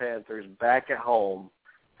Carolina Panthers back at home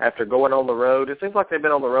after going on the road. It seems like they've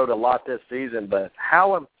been on the road a lot this season, but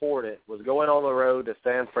how important was going on the road to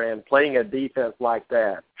San Fran, playing a defense like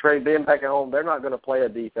that? Trey, being back at home, they're not going to play a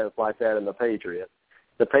defense like that in the Patriots.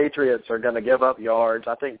 The Patriots are going to give up yards.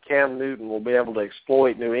 I think Cam Newton will be able to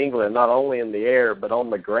exploit New England, not only in the air but on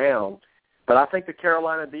the ground. But I think the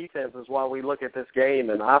Carolina defense is why we look at this game,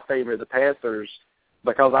 and I favor the Panthers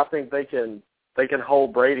because I think they can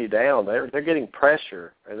hold Brady down. They're getting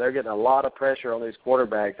pressure, and they're getting a lot of pressure on these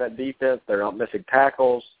quarterbacks. That defense, they're not missing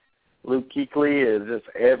tackles. Luke Kuechly is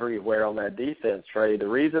just everywhere on that defense, Trey. The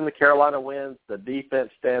reason the Carolina wins, the defense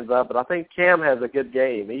stands up, but I think Cam has a good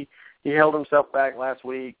game. He held himself back last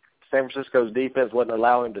week. San Francisco's defense wouldn't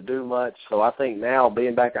allow him to do much, so I think now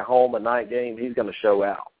being back at home, a night game, he's going to show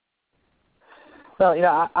out.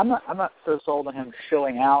 Well, I'm not so sold on him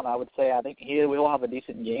showing out. I would say I think he will have a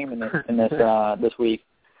decent game in this week.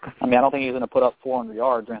 I mean, I don't think he's going to put up 400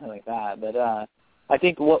 yards or anything like that. But I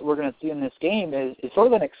think what we're going to see in this game is sort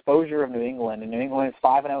of an exposure of New England. And New England is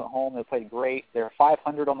 5-0 at home. They played great. They're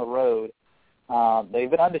 500 on the road.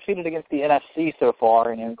 They've been undefeated against the NFC so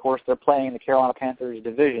far, and of course they're playing the Carolina Panthers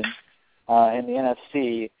division in the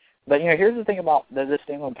NFC. But, here's the thing about this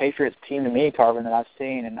New England Patriots team to me, Tarvin, that I've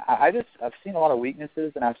seen. And I've seen a lot of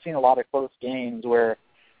weaknesses, and I've seen a lot of close games where,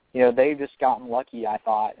 they've just gotten lucky, I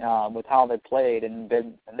thought, with how they played. And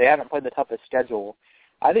they haven't played the toughest schedule.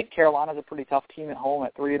 I think Carolina's a pretty tough team at home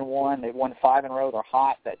at 3-1. They've won 5 in a row. They're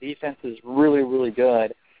hot. That defense is really, really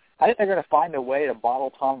good. I think they're going to find a way to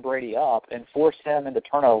bottle Tom Brady up and force him into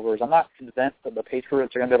turnovers. I'm not convinced that the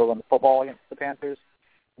Patriots are going to be able to run the football against the Panthers.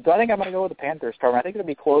 So I think I'm going to go with the Panthers, Carmen. I think it'll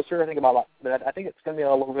be closer. I think it's going to be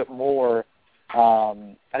a little bit more.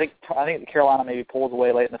 I think Carolina maybe pulls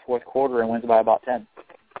away late in the fourth quarter and wins by about 10.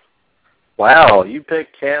 Wow, you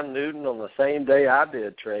picked Cam Newton on the same day I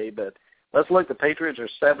did, Trey. But let's look. The Patriots are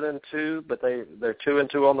 7-2, but they're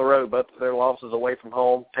 2-2 on the road. Both of their losses away from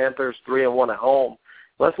home. Panthers 3-1 at home.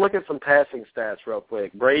 Let's look at some passing stats real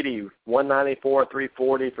quick. Brady 194,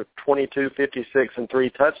 340 for 22, 56, and 3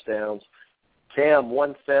 touchdowns. Cam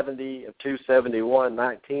 170 of 271,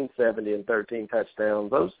 1970 and 13 touchdowns.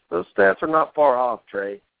 Those stats are not far off,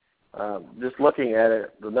 Trey. Just looking at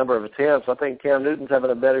it, the number of attempts, I think Cam Newton's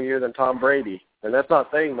having a better year than Tom Brady, and that's not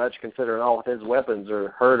saying much considering all of his weapons are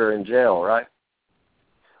hurt or in jail, right?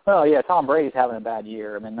 Well, yeah, Tom Brady's having a bad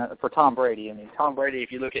year. I mean, for Tom Brady,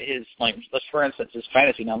 if you look at his, let's for instance, his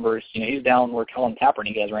fantasy numbers, he's down where Colin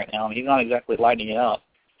Kaepernick is right now. I mean, he's not exactly lighting it up.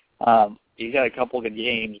 He's got a couple of good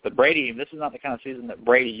games, but Brady, this is not the kind of season that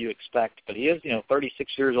Brady you expect, but he is,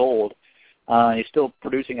 36 years old. He's still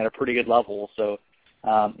producing at a pretty good level. So,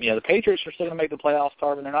 the Patriots are still going to make the playoffs,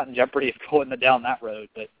 Tarvin. They're not in jeopardy of going down that road,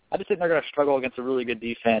 but I just think they're going to struggle against a really good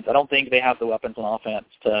defense. I don't think they have the weapons on offense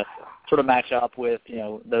to sort of match up with,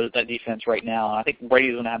 that defense right now. And I think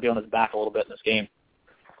Brady's going to have to be on his back a little bit in this game.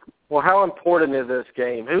 Well, how important is this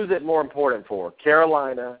game? Who's it more important for?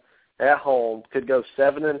 Carolina at home could go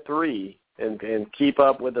 7-3 and keep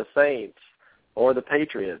up with the Saints or the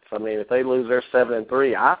Patriots. I mean, if they lose their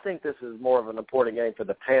 7-3, I think this is more of an important game for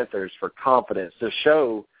the Panthers for confidence to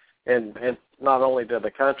show, and not only to the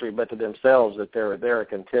country but to themselves that they're a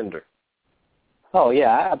contender. Oh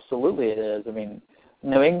yeah, absolutely it is. I mean,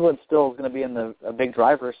 New England still is going to be in a big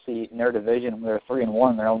driver's seat in their division. They're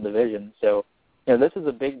 3-1 in their own division, so this is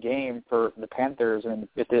a big game for the Panthers. I mean,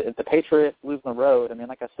 if the Patriots lose on the road, I mean,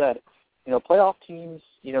 like I said, playoff teams,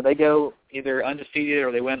 they go either undefeated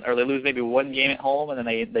or they win or they lose maybe one game at home and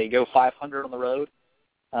then they go 500 on the road.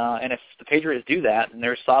 And if the Patriots do that, and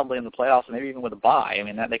they're solidly in the playoffs, and maybe even with a bye, I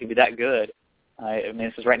mean, they could be that good.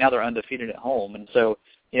 Because right now they're undefeated at home, and so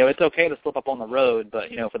it's okay to slip up on the road. But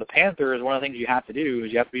for the Panthers, one of the things you have to do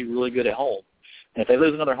is you have to be really good at home. And if they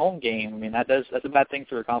lose another home game, I mean, that's a bad thing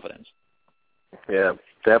for their confidence. Yeah,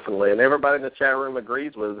 definitely. And everybody in the chat room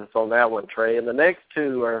agrees with us on that one, Trey. And the next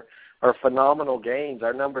two are phenomenal games.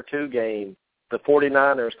 Our number 2 game, the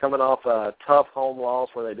 49ers coming off a tough home loss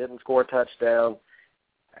where they didn't score a touchdown,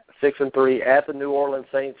 6-3 at the New Orleans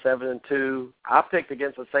Saints, 7-2. I picked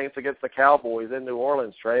against the Saints against the Cowboys in New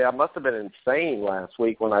Orleans, Trey. I must have been insane last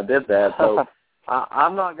week when I did that. So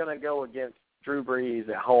I'm not going to go against Drew Brees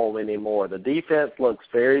at home anymore. The defense looks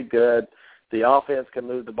very good. The offense can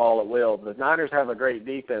move the ball at will. The Niners have a great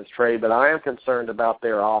defense, Trey, but I am concerned about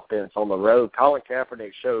their offense on the road. Colin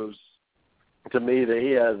Kaepernick shows to me that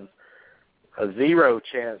he has a 0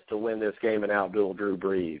 chance to win this game and outduel Drew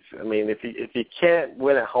Brees. I mean, if you can't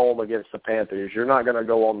win at home against the Panthers, you're not going to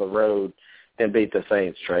go on the road and beat the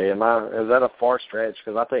Saints, Trey. Is that a far stretch?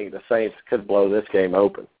 Because I think the Saints could blow this game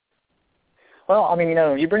open. Well, I mean,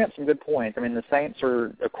 you bring up some good points. I mean, the Saints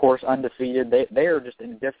are, of course, undefeated. They are just a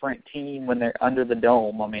different team when they're under the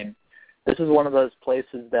dome. I mean, this is one of those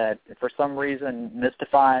places that, for some reason,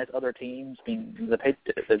 mystifies other teams. I mean, the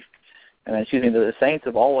Saints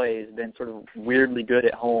have always been sort of weirdly good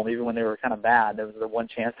at home, even when they were kind of bad. There was the one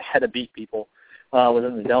chance they had to beat people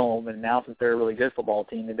within the dome, and now since they're a really good football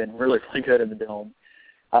team, they've been really, really good in the dome.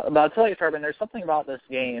 But I'll tell you, Turbin, there's something about this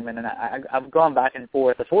game, and I've gone back and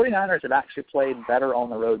forth. The 49ers have actually played better on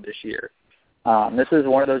the road this year. This is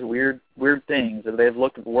one of those weird things. They've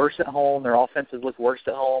looked worse at home. Their offense has looked worse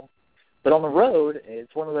at home. But on the road,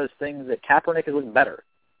 it's one of those things that Kaepernick has looked better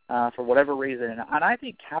for whatever reason. And I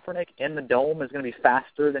think Kaepernick in the dome is going to be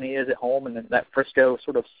faster than he is at home in that Frisco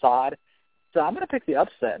sort of sod. So I'm going to pick the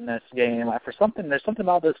upset in this game. There's something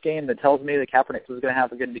about this game that tells me that Kaepernick is going to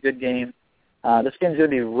have a good game. This game's going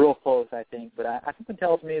to be real close, I think, but something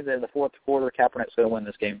tells me that in the fourth quarter, Kaepernick's going to win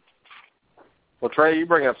this game. Well, Trey, you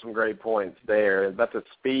bring up some great points there about the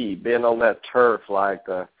speed, being on that turf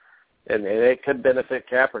and it could benefit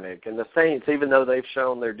Kaepernick. And the Saints, even though they've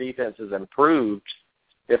shown their defense has improved,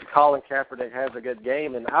 if Colin Kaepernick has a good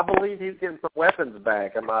game, and I believe he's getting some weapons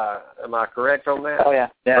back. Am I correct on that? Oh, yeah.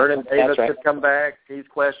 Vernon Davis right. could come back. He's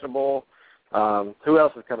questionable. Who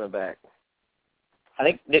else is coming back? I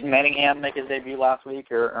think didn't Manningham make his debut last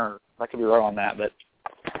week, or I could be wrong on that, but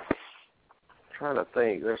I'm trying to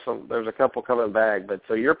think. There's a couple coming back, but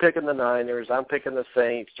so you're picking the Niners, I'm picking the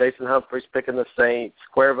Saints, Jason Humphrey's picking the Saints,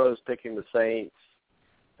 Cuervo's picking the Saints,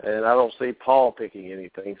 and I don't see Paul picking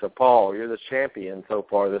anything. So Paul, you're the champion so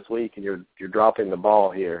far this week, and you're dropping the ball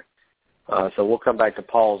here. So we'll come back to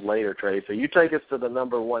Paul's later, Trey. So you take us to the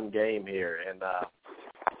number one game here, and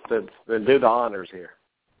do the honors here.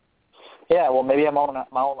 Yeah, well, maybe I'm on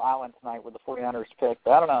my own island tonight with the 49ers pick.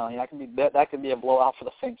 But I don't know. That could be a blowout for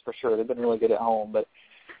the Saints for sure. They've been really good at home. But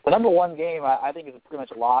the number one game, I think, is pretty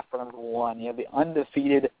much a lock for number one. You have the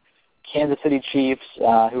undefeated Kansas City Chiefs,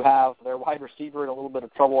 who have their wide receiver in a little bit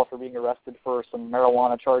of trouble after being arrested for some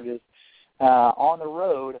marijuana charges, on the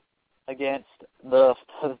road against the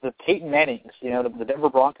Peyton Mannings, the Denver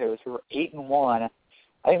Broncos, who are 8-1.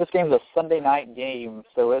 I think this game is a Sunday night game,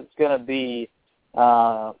 so it's going to be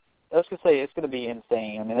it's going to be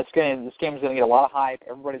insane. I mean, this game is going to get a lot of hype.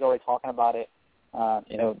 Everybody's already talking about it.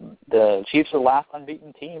 The Chiefs are the last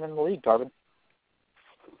unbeaten team in the league, Darvin.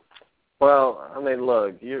 Well, I mean,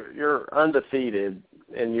 look, you're undefeated,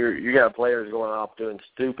 and you got players going off doing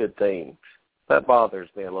stupid things. That bothers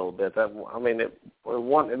me a little bit.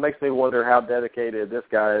 It makes me wonder how dedicated this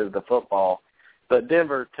guy is to football. But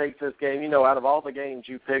Denver takes this game. Out of all the games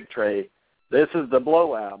you picked, Trey, this is the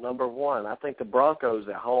blowout, number one. I think the Broncos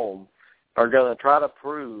at home are going to try to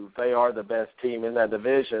prove they are the best team in that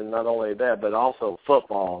division. Not only that, but also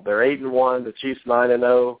football. They're 8-1. The Chiefs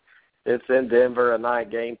 9-0. It's in Denver, a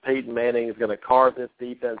night game. Peyton Manning is going to carve this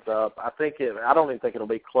defense up. I don't even think it'll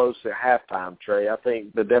be close at halftime, Trey. I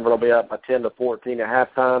think the Denver will be up by 10-14 at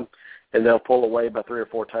halftime, and they'll pull away by 3 or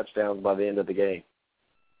 4 touchdowns by the end of the game.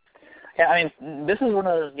 Yeah, I mean, this is one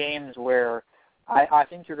of those games where I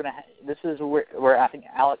think you're going to. This is where I think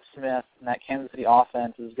Alex Smith and that Kansas City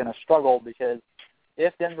offense is going to struggle, because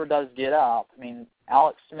if Denver does get up, I mean,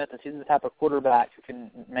 Alex Smith is the type of quarterback who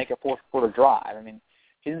can make a fourth quarter drive. I mean,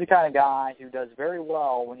 he's the kind of guy who does very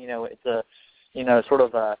well when it's a sort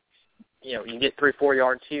of a you get 3-4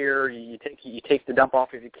 yards here, you take the dump off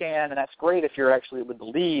if you can, and that's great if you're actually with the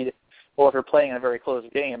lead or if you're playing in a very close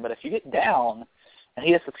game. But if you get down and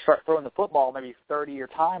he has to start throwing the football maybe 30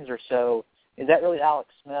 times or so, is that really Alex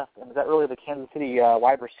Smith, and is that really the Kansas City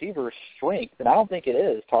wide receiver's strength? And I don't think it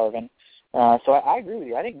is, Tarvin. So I agree with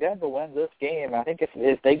you. I think Denver wins this game. I think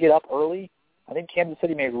if they get up early, I think Kansas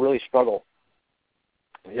City may really struggle.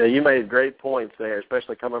 Yeah, you made great points there,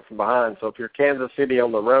 especially coming from behind. So if you're Kansas City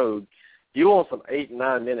on the road, you want some 8- and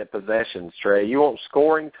 9-minute possessions, Trey. You want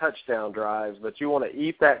scoring touchdown drives, but you want to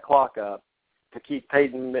eat that clock up to keep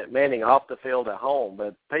Peyton Manning off the field at home.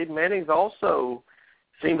 But Peyton Manning's also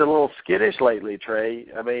seemed a little skittish lately, Trey.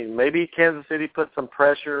 I mean, maybe Kansas City puts some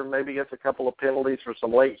pressure, maybe gets a couple of penalties for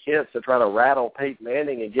some late hits to try to rattle Peyton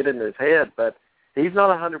Manning and get in his head, but he's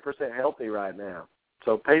not 100% healthy right now.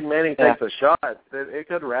 So Peyton Manning takes a shot. It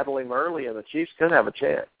could rattle him early, and the Chiefs could have a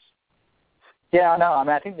chance. Yeah, I know. I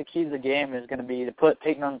mean, I think the key to the game is going to be to put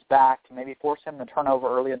Peyton on his back, to maybe force him to turn over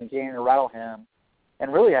early in the game and rattle him.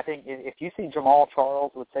 And really, I think if you see Jamal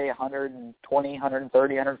Charles with, say, 120,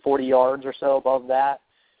 130, 140 yards or so above that,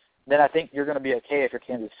 then I think you're going to be okay if you're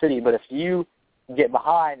Kansas City. But if you get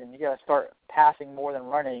behind and you got to start passing more than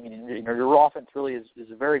running, and your offense really is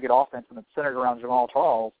a very good offense and it's centered around Jamal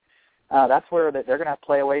Charles, that's where they're going to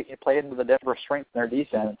play into the Denver strength in their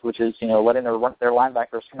defense, which is letting their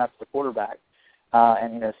linebackers come after the quarterback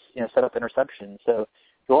and set up interceptions. So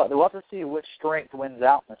we'll have to see which strength wins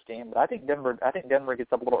out in this game. But I think Denver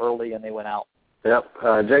gets up a little early and they win out.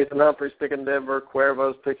 Yep. Jason Humphrey's picking Denver.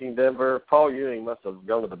 Cuervo's picking Denver. Paul Ewing must have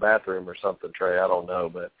gone to the bathroom or something, Trey. I don't know,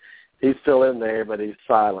 but he's still in there, but he's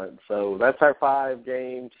silent. So that's our 5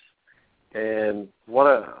 games. And what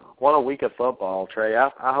a week of football, Trey. I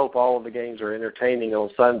hope all of the games are entertaining on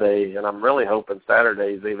Sunday, and I'm really hoping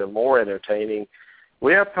Saturday's even more entertaining.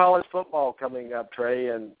 We have college football coming up, Trey,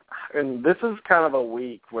 and this is kind of a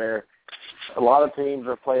week where a lot of teams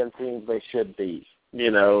are playing teams they should beat.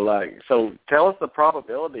 So tell us the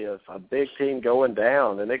probability of a big team going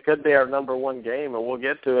down, and it could be our number 1 game, and we'll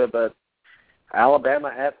get to it, but Alabama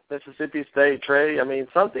at Mississippi State, Trey, I mean,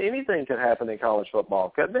 anything could happen in college football,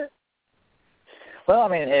 couldn't it? Well, I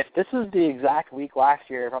mean, if this is the exact week last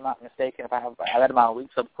year, if I'm not mistaken, if I have that amount of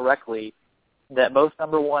weeks up correctly, that both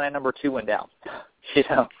number 1 and number 2 went down,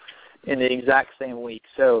 in the exact same week.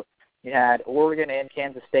 So you had Oregon and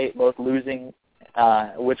Kansas State both losing,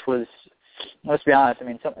 which was, let's be honest, I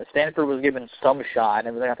mean, Stanford was given some shot.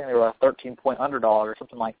 I think they were a 13-point underdog or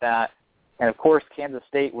something like that. And, of course, Kansas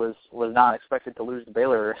State was not expected to lose to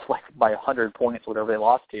Baylor by 100 points, whatever they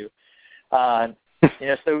lost to.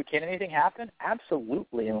 So can anything happen?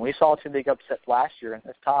 Absolutely. And we saw 2 big upsets last year in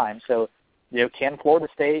this time. So, can Florida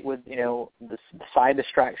State with, the side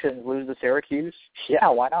distractions lose to Syracuse? Yeah,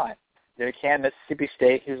 why not? Can Mississippi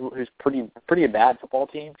State, who's pretty a bad football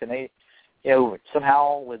team, can they,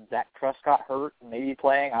 somehow with Dak Prescott hurt, maybe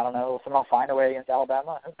playing, I don't know, somehow find a way against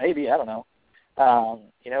Alabama? Maybe, I don't know.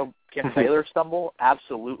 Can Baylor stumble?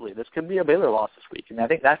 Absolutely. This could be a Baylor loss this week. I mean, I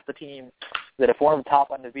think that's the team that if one of the top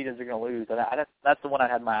undefeateds are going to lose, that's the one I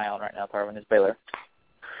had my eye on right now, Tarvin, is Baylor.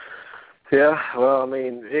 Yeah, well, I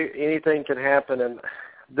mean, anything can happen, and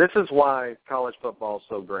this is why college football is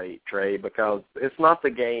so great, Trey, because it's not the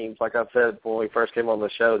games, like I said when we first came on the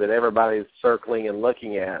show, that everybody's circling and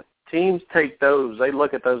looking at. Teams take those, they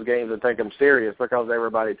look at those games and take them serious because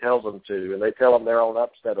everybody tells them to, and they tell them they're on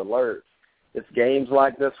upset alert. It's games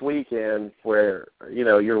like this weekend where,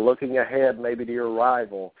 you're looking ahead maybe to your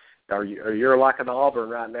rival, or you're like an Auburn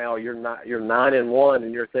right now. You're 9-1,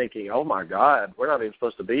 and you're thinking, oh my God, we're not even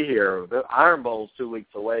supposed to be here. The Iron Bowl's 2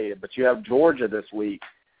 weeks away, but you have Georgia this week.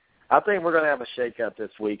 I think we're going to have a shakeup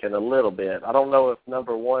this week in a little bit. I don't know if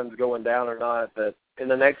number 1's going down or not, but in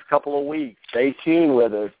the next couple of weeks, stay tuned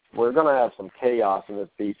with us. We're going to have some chaos in this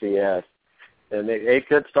BCS, and it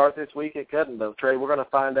could start this week. It couldn't, though. Trey, we're going to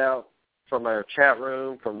find out from our chat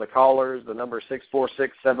room, from the callers, the number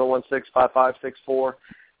 646-716-5564,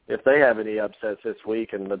 if they have any upsets this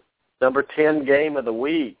week. And the number 10 game of the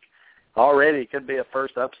week already could be a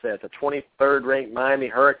first upset. The 23rd ranked Miami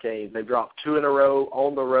Hurricanes, they dropped 2 in a row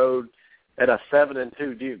on the road at a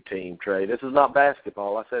 7-2 Duke team, Trey. This is not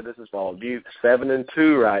basketball. I said this is ball. Duke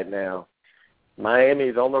 7-2 right now.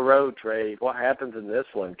 Miami's on the road, Trey. What happens in this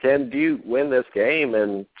one? Can Duke win this game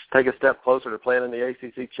and take a step closer to playing in the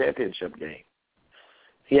ACC championship game?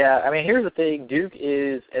 Yeah, I mean, here's the thing. Duke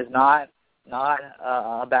is not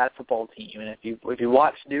a bad football team, and if you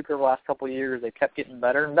watch Duke over the last couple of years, they've kept getting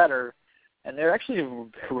better and better, and they're actually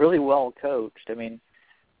really well coached. I mean,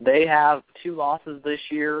 they have 2 losses this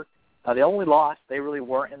year. The only loss they really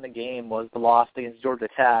weren't in the game was the loss against Georgia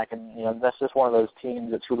Tech, and that's just one of those teams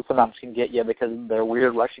that sometimes can get you because of their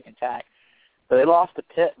weird rushing attack. But they lost to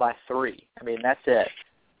Pitt by 3. I mean, that's it.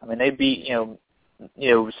 I mean, they beat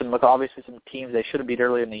obviously some teams they should have beat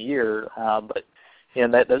earlier in the year, but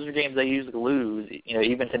those are games they usually lose.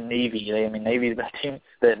 Even to Navy. Navy's been a team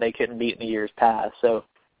that they couldn't beat in the years past. So,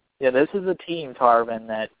 this is a team, Tarvin,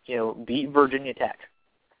 that beat Virginia Tech.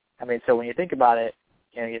 I mean, so when you think about it.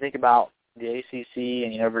 You think about the ACC,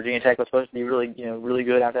 and Virginia Tech was supposed to be really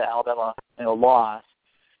good after the Alabama loss.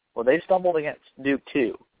 Well, they stumbled against Duke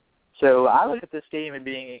too. So I look at this game as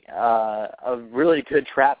being a really good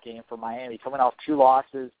trap game for Miami, coming off 2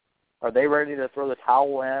 losses. Are they ready to throw the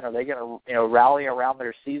towel in? Are they going to rally around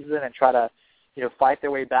their season and try to fight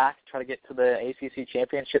their way back, try to get to the ACC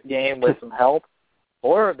championship game with some help,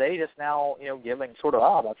 or are they just now giving sort of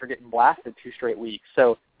up after getting blasted 2 straight weeks?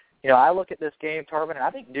 So. I look at this game, Tarvin, and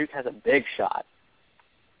I think Duke has a big shot.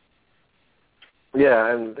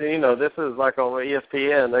 Yeah, and, this is like on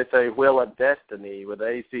ESPN, they say Wheel of Destiny with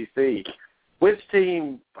the ACC. Which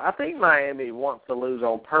team, I think Miami wants to lose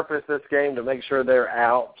on purpose this game to make sure they're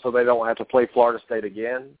out so they don't have to play Florida State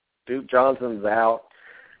again. Duke Johnson's out.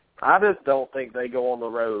 I just don't think they go on the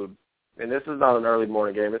road. And this is not an early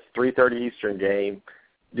morning game. It's a 3:30 Eastern game.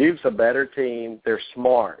 Duke's a better team. They're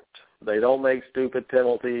smart. They don't make stupid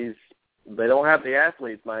penalties. they don't have the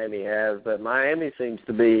athletes Miami has, but Miami seems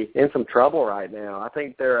to be in some trouble right now. I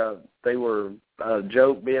think they were a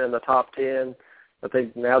joke being in the top 10. I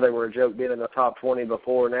think now they were a joke being in the top 20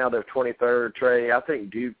 before. Now they're 23rd, Trey. I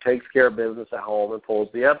think Duke takes care of business at home and pulls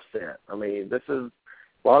the upset. I mean,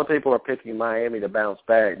 a lot of people are picking Miami to bounce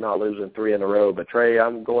back, not losing 3 in a row. But, Trey,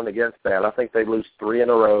 I'm going against that. I think they lose 3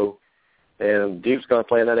 in a row, and Duke's going to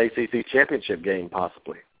play in that ACC championship game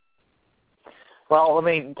possibly. Well, let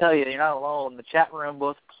me tell you, you're not alone. In the chat room,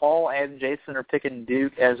 both Paul and Jason are picking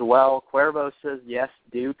Duke as well. Cuervo says yes,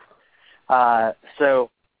 Duke. Tarvin,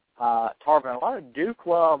 a lot of Duke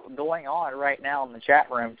love going on right now in the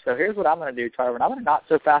chat room. So here's what I'm going to do, Tarvin. I'm going to not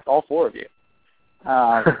so fast all 4 of you.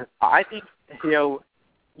 I think,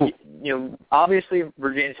 obviously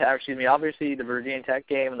obviously the Virginia Tech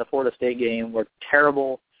game and the Florida State game were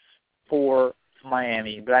terrible for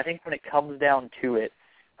Miami. But I think when it comes down to it,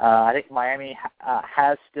 I think Miami I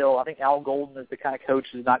think Al Golden is the kind of coach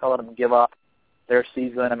who's not going to let them give up their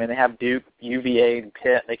season. I mean, they have Duke, UVA, and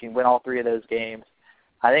Pitt. They can win all 3 of those games.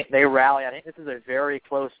 I think they rally. I think this is a very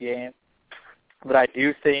close game, but I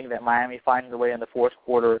do think that Miami finds a way in the fourth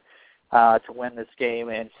quarter to win this game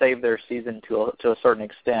and save their season to a certain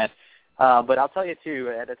extent. But I'll tell you,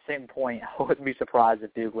 too, at the same point, I wouldn't be surprised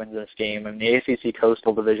if Duke wins this game. I mean, the ACC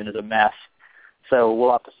Coastal Division is a mess, so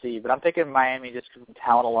we'll have to see. But I'm picking Miami just because of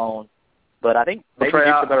talent alone. But I think maybe Duke's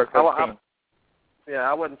a better coach team. Yeah,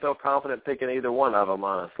 I wouldn't feel confident picking either one of them,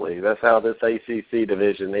 honestly. That's how this ACC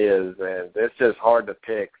division is, and it's just hard to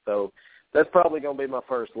pick. So that's probably going to be my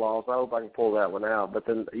first loss. I hope I can pull that one out. But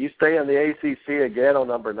then you stay in the ACC again on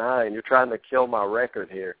number 9. You're trying to kill my record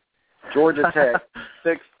here. Georgia Tech,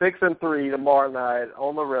 6-3 tomorrow night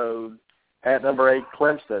on the road at number 8,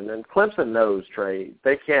 Clemson. And Clemson knows, Trey,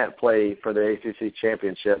 they can't play for the ACC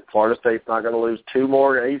championship. Florida State's not going to lose 2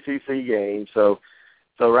 more ACC games, so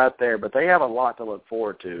right there. But they have a lot to look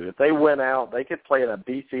forward to. If they win out, they could play in a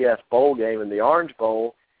BCS bowl game in the Orange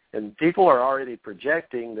Bowl, and people are already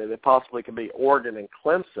projecting that it possibly could be Oregon and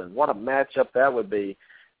Clemson. What a matchup that would be.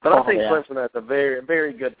 But I think Clemson has a very,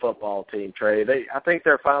 very good football team, Trey. I think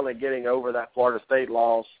they're finally getting over that Florida State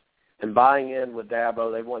loss and buying in with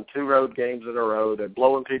Dabo. They've won 2 road games in a row. They're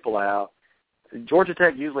blowing people out. Georgia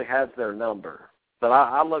Tech usually has their number. But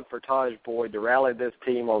I look for Taj Boyd to rally this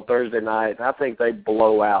team on Thursday night, and I think they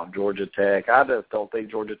blow out Georgia Tech. I just don't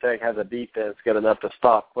think Georgia Tech has a defense good enough to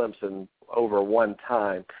stop Clemson over one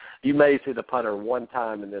time. You may see the punter one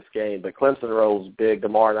time in this game, but Clemson rolls big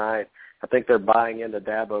tomorrow night. I think they're buying into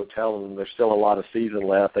Dabo, telling them there's still a lot of season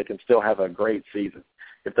left. They can still have a great season.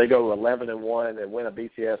 If they go 11-1 and win a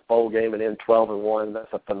BCS bowl game and end 12-1,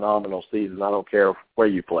 that's a phenomenal season. I don't care where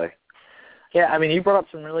you play. Yeah, I mean, you brought up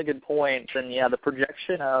some really good points, and, yeah, the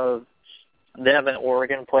projection of them and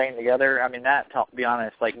Oregon playing together, I mean, that, to be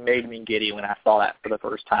honest, made me giddy when I saw that for the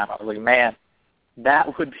first time. I was like, man,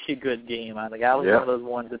 that would be a good game. I was one of those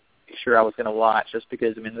ones that I was going to watch just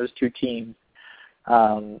because, I mean, those 2 teams,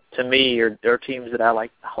 to me, are teams that I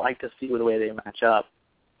like to see with the way they match up.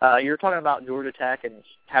 You're talking about Georgia Tech and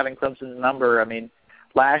having Clemson's number. I mean,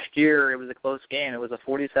 last year it was a close game. It was a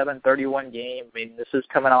 47-31 game. I mean, this is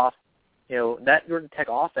coming off. That Georgia Tech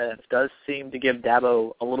offense does seem to give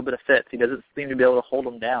Dabo a little bit of fits. He doesn't seem to be able to hold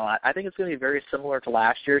them down. I think it's going to be very similar to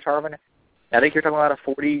last year, Tarvin. I think you're talking about a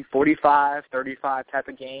 40, 45, 35 type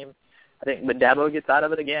of game. But Dabo gets out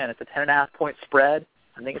of it again. It's a 10.5-point spread.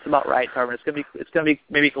 I think it's about right, Tarvin. It's going to be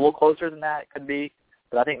maybe a little closer than that. It could be,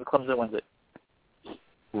 but I think Clemson wins it.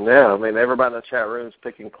 Yeah, I mean, everybody in the chat room is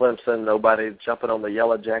picking Clemson. Nobody jumping on the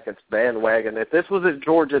Yellow Jackets bandwagon. If this was at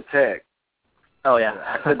Georgia Tech, oh yeah,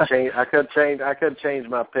 I could change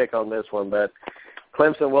my pick on this one, but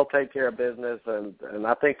Clemson will take care of business, and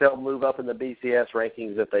I think they'll move up in the BCS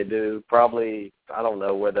rankings if they do. Probably, I don't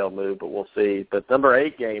know where they'll move, but we'll see. But number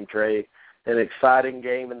 8 game, Trey, an exciting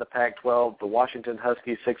game in the Pac-12. The Washington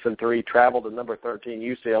Huskies 6-3 travel to number 13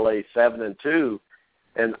 UCLA 7-2.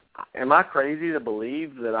 And am I crazy to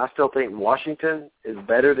believe that I still think Washington is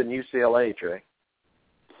better than UCLA, Trey?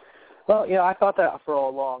 Well, I thought that for a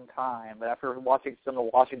long time, but after watching some of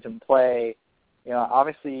Washington play,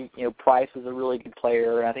 obviously, Price is a really good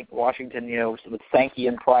player, and I think Washington, with Sankey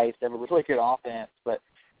and Price, they have a really good offense, but,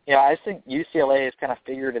 I just think UCLA has kind of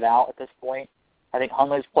figured it out at this point. I think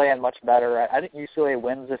Huntley's playing much better. I think UCLA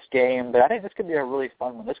wins this game, but I think this could be a really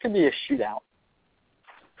fun one. This could be a shootout.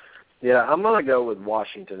 Yeah, I'm going to go with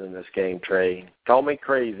Washington in this game, Trey. Call me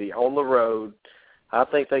crazy. On the road, I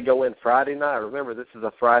think they go in Friday night. Remember, this is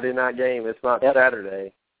a Friday night game. It's not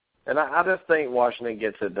Saturday. And I just think Washington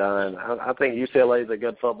gets it done. I think UCLA is a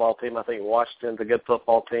good football team. I think Washington's a good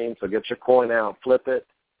football team. So get your coin out, flip it.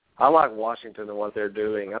 I like Washington and what they're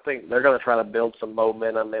doing. I think they're going to try to build some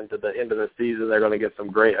momentum into the end of the season. They're going to get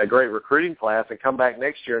a great recruiting class and come back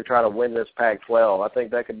next year and try to win this Pac-12. I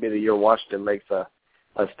think that could be the year Washington makes a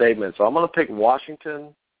statement. So I'm going to pick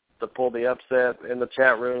Washington to pull the upset. In the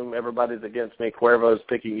chat room, everybody's against me. Cuervo's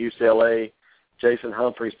picking UCLA. Jason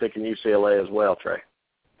Humphrey's picking UCLA as well, Trey.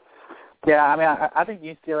 Yeah, I mean, I think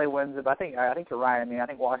UCLA wins it, but I think you're right. I mean, I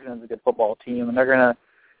think Washington's a good football team, and they're gonna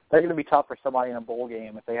be tough for somebody in a bowl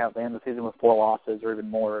game if they end the season with 4 losses or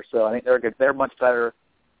even more. So I think they're good. They're much better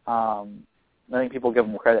than I think people give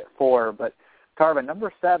them credit for. But Tarvin,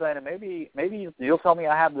 number 7, and maybe you'll tell me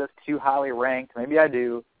I have this too highly ranked. Maybe I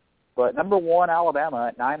do. But number 1, Alabama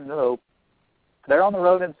at 9-0. They're on the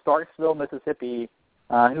road in Starksville, Mississippi,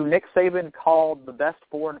 who Nick Saban called the best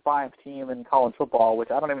 4 and 5 team in college football,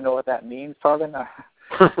 which I don't even know what that means, Tarvin.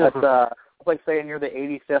 That's like saying you're the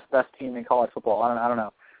 85th best team in college football. I don't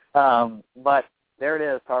know. But there it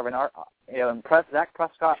is, Tarvin. Dak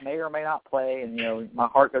Prescott may or may not play, and my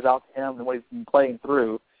heart goes out to him and what he's been playing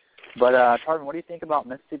through. But Tarvin, what do you think about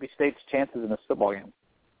Mississippi State's chances in this football game?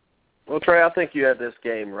 Well, Trey, I think you had this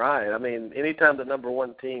game right. I mean, anytime the number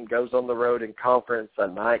 1 team goes on the road in conference, a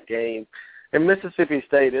night game, and Mississippi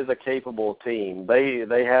State is a capable team.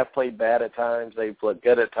 They have played bad at times. They've played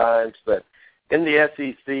good at times. But in the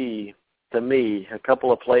SEC, to me, a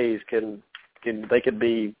couple of plays they could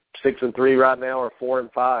be 6-3 right now or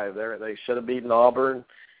 4-5. They should have beaten Auburn.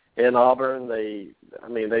 In Auburn, they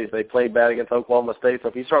played bad against Oklahoma State. So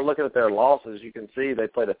if you start looking at their losses, you can see they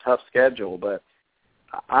played a tough schedule. But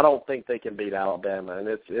I don't think they can beat Alabama, and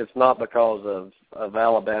it's not because of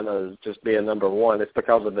Alabama just being number 1. It's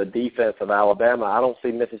because of the defense of Alabama. I don't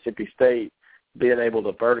see Mississippi State being able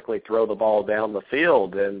to vertically throw the ball down the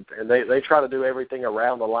field, and they try to do everything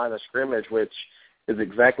around the line of scrimmage, which is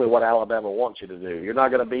exactly what Alabama wants you to do. You're not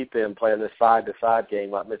going to beat them playing this side-to-side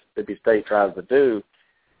game like Mississippi State tries to do.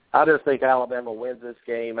 I just think Alabama wins this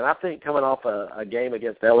game, and I think coming off a game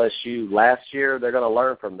against LSU last year, they're going to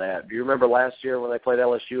learn from that. Do you remember last year when they played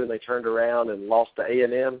LSU and they turned around and lost to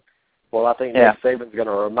A&M? Well, I think Nick Saban's going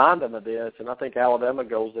to remind them of this, and I think Alabama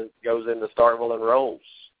goes into Starkville and rolls.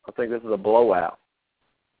 I think this is a blowout.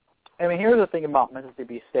 I mean, here's the thing about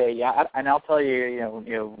Mississippi State. Yeah, and I'll tell you,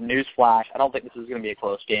 newsflash, I don't think this is going to be a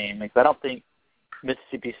close game because I don't think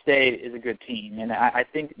Mississippi State is a good team. And I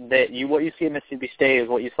think that what you see in Mississippi State is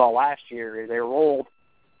what you saw last year. They rolled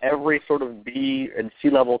every sort of B and C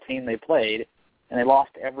level team they played, and they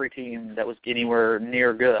lost every team that was anywhere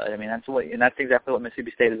near good. I mean, that's exactly what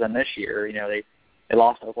Mississippi State has done this year. They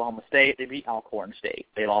lost to Oklahoma State. They beat Alcorn State.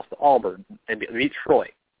 They lost to Auburn. They beat Troy.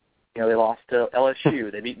 They lost to LSU.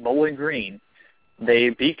 They beat Bowling Green. They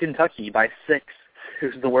beat Kentucky by 6,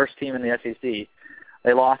 who's the worst team in the SEC.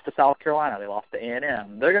 They lost to South Carolina. They lost to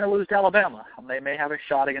A&M. They're going to lose to Alabama. They may have a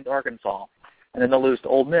shot against Arkansas. And then they'll lose to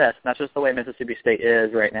Ole Miss. And that's just the way Mississippi State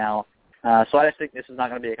is right now. So I just think this is not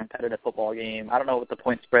going to be a competitive football game. I don't know what the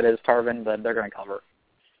point spread is, Tarvin, but they're going to cover.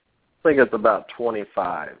 I think it's about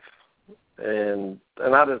 25. And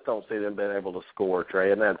I just don't see them being able to score,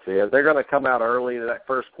 Trey, and that's it. They're going to come out early in that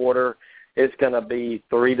first quarter. It's going to be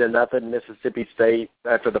 3-0 Mississippi State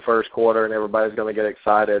after the first quarter, and everybody's going to get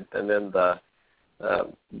excited, and then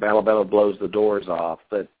Alabama blows the doors off.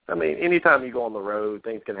 But, I mean, anytime you go on the road,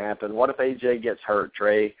 things can happen. What if A.J. gets hurt,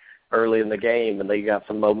 Trey, early in the game, and they got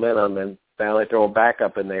some momentum, and now they throw a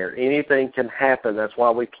backup in there? Anything can happen. That's why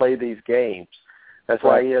we play these games. That's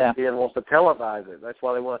why ESPN wants to televise it. That's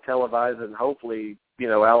why they want to televise it, and hopefully,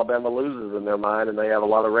 Alabama loses in their mind and they have a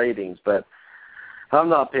lot of ratings. But I'm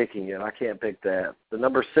not picking it. I can't pick that. The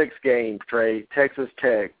number 6 game, Trey, Texas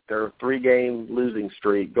Tech, their 3-game losing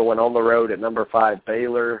streak going on the road at number 5,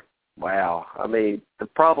 Baylor. Wow. I mean, the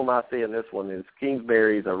problem I see in this one is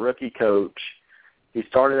Kingsbury's a rookie coach. He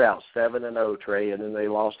started out 7-0, Trey, and then they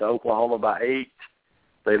lost to Oklahoma by 8.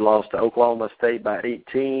 They lost to Oklahoma State by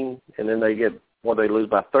 18, and then they lose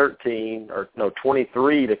by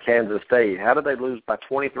 23 to Kansas State. How did they lose by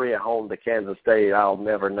 23 at home to Kansas State? I'll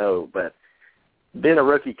never know. But being a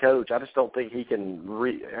rookie coach, I just don't think he can.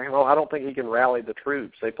 I don't think he can rally the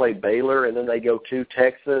troops. They play Baylor and then they go to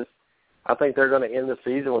Texas. I think they're going to end the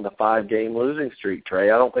season with a 5-game losing streak,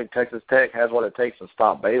 Trey. I don't think Texas Tech has what it takes to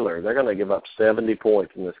stop Baylor. They're going to give up 70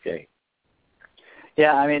 points in this game.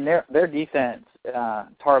 Yeah, I mean their defense,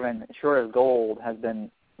 Tarvin, sure as gold, has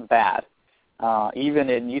been bad.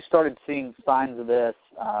 You started seeing signs of this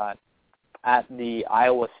at the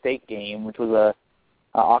Iowa State game, which was a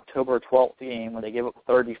October 12th game where they gave up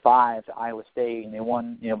 35 to Iowa State and they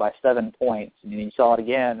won, by 7 points. And you saw it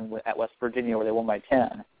again at West Virginia where they won by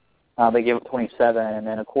 10. They gave up 27, and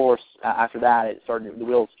then of course after that the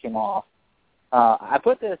wheels came off. I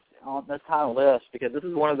put this on this time list because this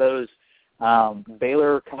is one of those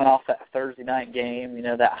Baylor coming off that Thursday night game,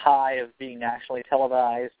 that high of being nationally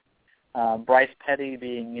televised. Bryce Petty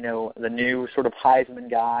being, the new sort of Heisman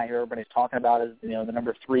guy who everybody's talking about as, the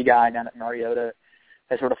number 3 guy down at Mariota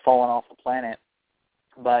has sort of fallen off the planet.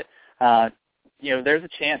 But, there's a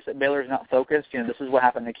chance that Baylor's not focused. This is what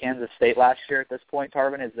happened to Kansas State last year at this point,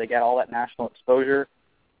 Tarvin, is they got all that national exposure,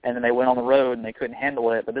 and then they went on the road and they couldn't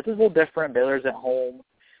handle it. But this is a little different. Baylor's at home.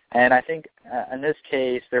 And I think in this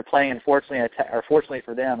case, they're playing, fortunately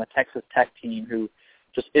for them, a Texas Tech team who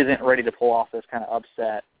just isn't ready to pull off this kind of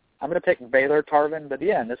upset. I'm going to pick Baylor, Tarvin, but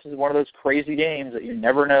again, this is one of those crazy games that you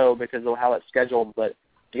never know because of how it's scheduled. But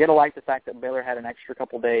you got to like the fact that Baylor had an extra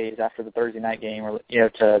couple days after the Thursday night game, or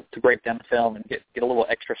to break down the film and get a little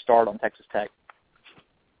extra start on Texas Tech.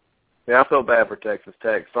 Yeah, I feel bad for Texas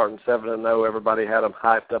Tech starting 7-0. Everybody had them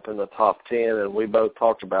hyped up in the top 10, and we both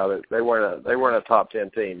talked about it. They weren't a top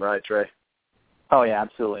 10 team, right, Trey? Oh yeah,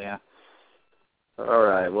 absolutely, yeah. All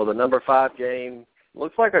right. Well, the number 5 game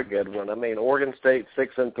looks like a good one. I mean, Oregon State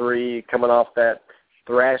 6-3, coming off that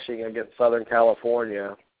thrashing against Southern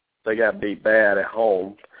California. They got beat bad at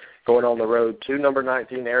home. Going on the road to number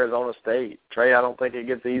 19, Arizona State. Trey, I don't think it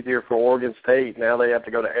gets easier for Oregon State. Now they have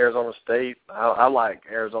to go to Arizona State. I like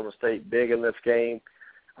Arizona State big in this game.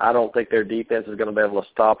 I don't think their defense is going to be able to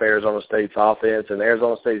stop Arizona State's offense, and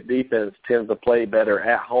Arizona State's defense tends to play better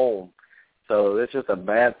at home. So it's just a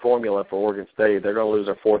bad formula for Oregon State. They're going to lose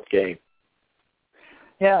their 4th game.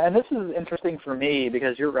 Yeah, and this is interesting for me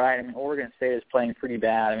because you're right. I mean, Oregon State is playing pretty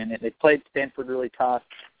bad. I mean, they played Stanford really tough,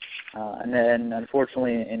 and then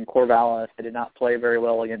unfortunately in Corvallis they did not play very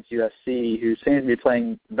well against USC, who seems to be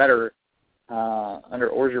playing better under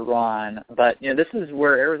Orgeron. But this is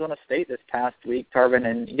where Arizona State this past week, Tarvin,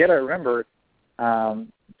 and you got to remember,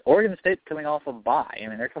 Oregon State's coming off a bye. I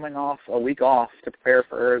mean, they're coming off a week off to prepare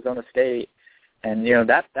for Arizona State. And,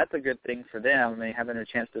 that's a good thing for them. I mean, having a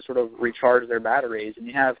chance to sort of recharge their batteries. And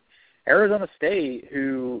you have Arizona State,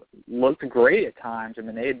 who looked great at times. I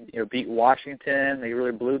mean, they beat Washington. They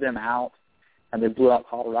really blew them out. And they blew out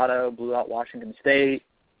Colorado, blew out Washington State.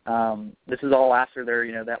 This is all after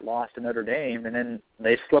their, that loss to Notre Dame. And then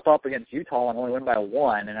they slip up against Utah and only win by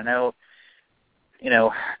 1. And I know,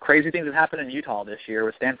 crazy things have happened in Utah this year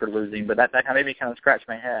with Stanford losing, but that made me kind of scratch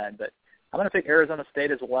my head. But I'm going to pick Arizona State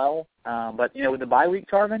as well. But, with the bye week,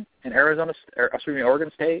 Tarvin, and Oregon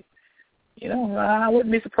State, I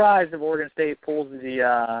wouldn't be surprised if Oregon State pulls the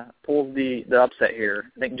upset here.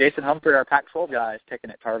 I think Jason Humphrey, our Pac-12 guy, is taking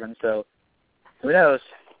it, Tarvin, so who knows?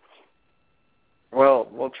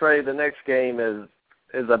 Well, Trey, the next game is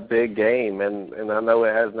a big game, and I know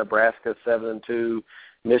it has Nebraska 7-2,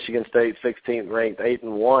 Michigan State 16th ranked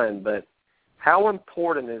 8-1, but how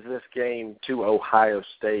important is this game to Ohio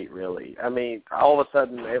State, really? I mean, all of a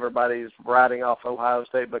sudden everybody's writing off Ohio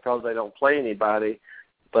State because they don't play anybody,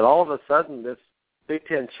 but all of a sudden this Big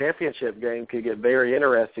Ten championship game could get very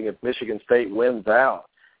interesting if Michigan State wins out.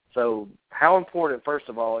 So how important, first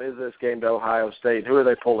of all, is this game to Ohio State? Who are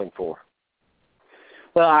they pulling for?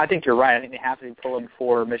 Well, I think you're right. I think they have to be pulling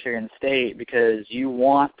for Michigan State because you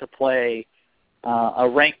want to play a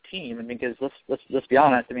ranked team, and because let's be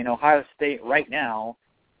honest, I mean, Ohio State right now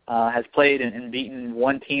has played and beaten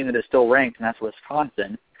one team that is still ranked, and that's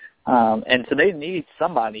Wisconsin. And so they need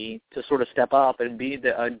somebody to sort of step up and be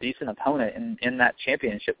a decent opponent in that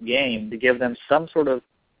championship game to give them some sort of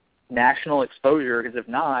national exposure. Because if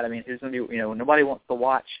not, I mean, who's going to be? Nobody wants to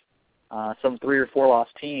watch some 3 or 4 loss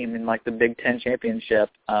team in like the Big Ten championship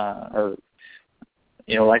or.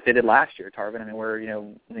 Like they did last year, Tarvin. I mean, where,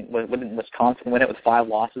 wouldn't Wisconsin win it with 5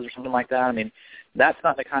 losses or something like that? I mean, that's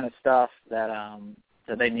not the kind of stuff that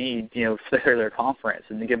they need, for their conference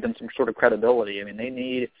and to give them some sort of credibility. I mean, they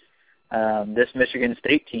need this Michigan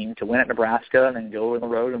State team to win at Nebraska and then go on the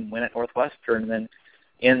road and win at Northwestern and then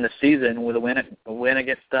end the season with a win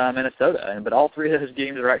against Minnesota. But all 3 of those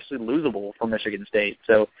games are actually losable for Michigan State.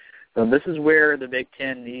 So this is where the Big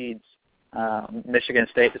Ten needs Michigan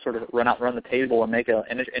State to sort of run the table and make an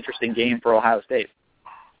interesting game for Ohio State.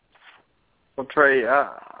 Well, Trey,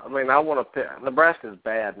 I mean, I want to pick. Nebraska's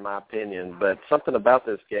bad in my opinion, but something about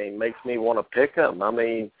this game makes me want to pick them. I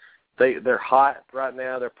mean, they're hot right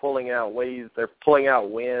now. They're pulling out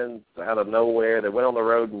wins out of nowhere. They went on the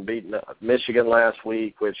road and beat Michigan last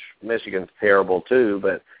week, which Michigan's terrible too,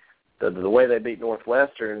 but the way they beat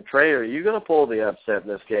Northwestern. Trey, are you going to pull the upset in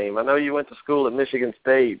this game? I know you went to school at Michigan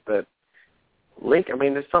State, but Lincoln, I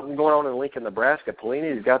mean, there's something going on in Lincoln, Nebraska.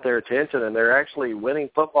 Pelini's got their attention, and they're actually winning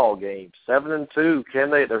football games. 7-2,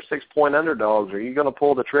 they're 6-point underdogs. Are you going to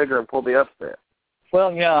pull the trigger and pull the upset?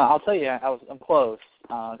 Well, I'll tell you, I'm close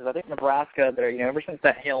because I think Nebraska, ever since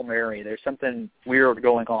that Hail Mary, there's something weird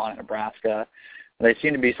going on in Nebraska. They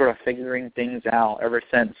seem to be sort of figuring things out ever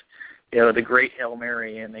since, the great Hail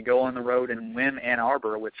Mary, and they go on the road and win Ann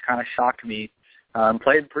Arbor, which kind of shocked me.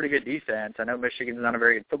 Played pretty good defense. I know Michigan's not a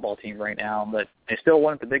very good football team right now, but they still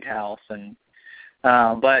won at the Big House. And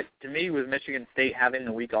but to me, with Michigan State having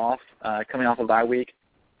the week off, coming off a bye week,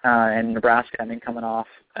 and Nebraska, coming off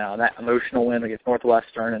that emotional win against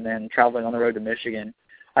Northwestern and then traveling on the road to Michigan,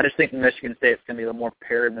 I just think Michigan State's going to be a little more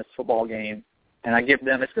prepared in this football game. And I give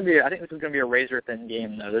them, I think this is going to be a razor-thin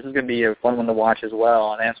game, though. This is going to be a fun one to watch as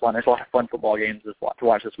well, and that's why there's a lot of fun football games to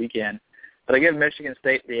watch this weekend. But I give Michigan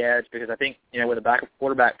State the edge because I think, with a backup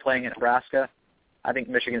quarterback playing in Nebraska, I think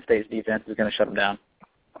Michigan State's defense is going to shut them down.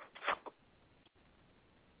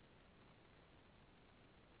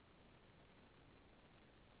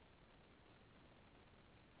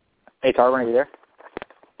 Hey, Tarvin, are you there?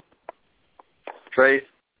 Trace?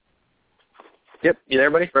 Yep, you there,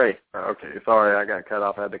 buddy? Great. Okay, sorry, I got cut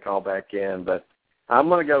off. I had to call back in, but I'm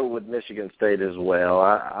going to go with Michigan State as well.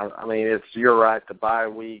 I mean, you're right, the bye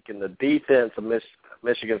week and the defense of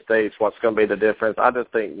Michigan State's what's going to be the difference. I just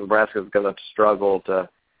think Nebraska's going to struggle to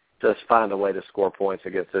just find a way to score points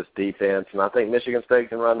against this defense, and I think Michigan State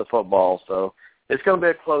can run the football, so it's going to be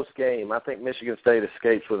a close game. I think Michigan State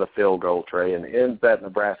escapes with a field goal, Trey, and ends that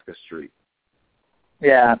Nebraska streak.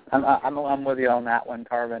 Yeah, I'm with you on that one,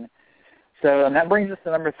 Tarvin. So, and that brings us to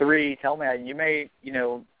number 3. Tell me, you may,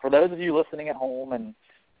 for those of you listening at home, and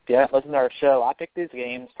if you haven't listened to our show, I picked these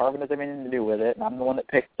games. Tarvin doesn't have anything to do with it, and I'm the one that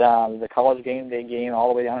picked the college game day game all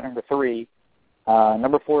the way down to number 3.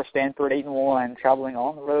 Number 4, Stanford, 8-1, traveling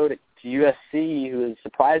on the road to USC, who is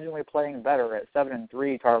surprisingly playing better at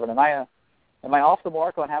 7-3. Tarvin, am I off the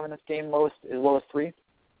mark on having this game as low as 3?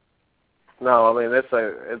 No, I mean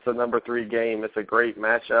it's a number 3 game. It's a great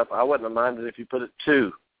matchup. I wouldn't have minded if you put it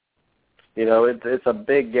 2. It's a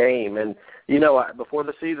big game. And, before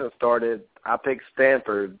the season started, I picked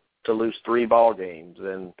Stanford to lose 3 ball games.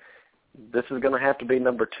 And this is going to have to be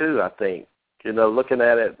number 2, I think. Looking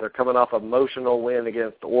at it, they're coming off an emotional win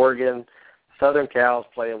against Oregon. Southern Cal's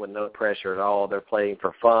playing with no pressure at all. They're playing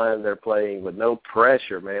for fun. They're playing with no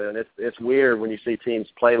pressure, man. And it's weird when you see teams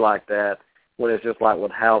play like that when it's just like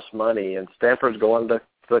with house money. And Stanford's going to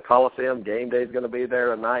the Coliseum. Game day's going to be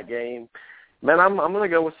there, a night game. Man, I'm going to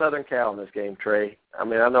go with Southern Cal in this game, Trey. I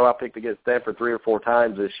mean, I know I picked against Stanford 3 or 4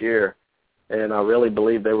 times this year, and I really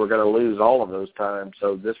believe they were going to lose all of those times.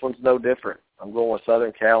 So this one's no different. I'm going with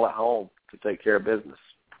Southern Cal at home to take care of business.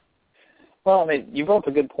 Well, I mean, you brought up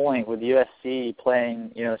a good point with USC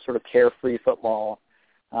playing, sort of carefree football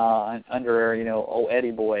under, old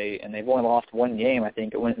Eddie Boy, and they've only lost 1 game, I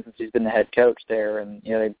think, since he's been the head coach there, and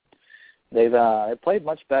they've played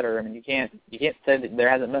much better. I mean, you can't say that there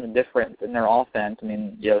hasn't been a difference in their offense. I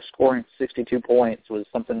mean, scoring 62 points was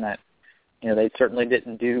something that they certainly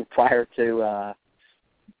didn't do prior to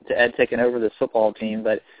Ed taking over this football team.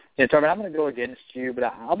 But Tarvin, I'm going to go against you, but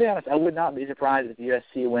I'll be honest, I would not be surprised if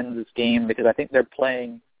USC wins this game because I think they're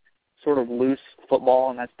playing sort of loose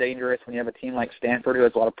football, and that's dangerous when you have a team like Stanford who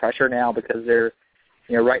has a lot of pressure now because they're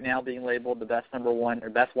right now being labeled the best number 1 or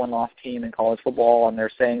best one-loss team in college football, and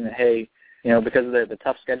they're saying that, hey, because of the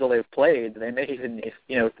tough schedule they've played, they may even, if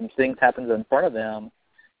some things happen in front of them,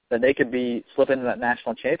 that they could be slipping into that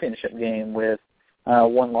national championship game with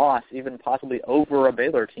 1 loss, even possibly over a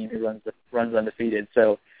Baylor team who runs undefeated.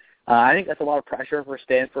 So I think that's a lot of pressure for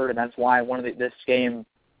Stanford, and that's why this game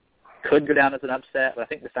could go down as an upset. But I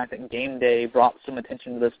think the fact that game day brought some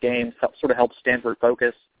attention to this game sort of helps Stanford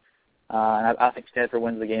focus. And I think Stanford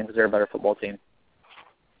wins the game because they're a better football team.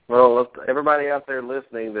 Well, everybody out there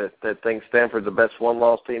listening that thinks Stanford's the best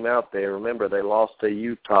one-loss team out there, remember they lost to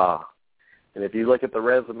Utah. And if you look at the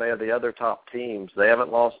resume of the other top teams, they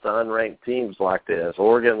haven't lost to unranked teams like this.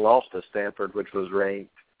 Oregon lost to Stanford, which was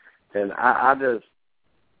ranked. And I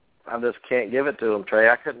just can't give it to them, Trey.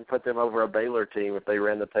 I couldn't put them over a Baylor team if they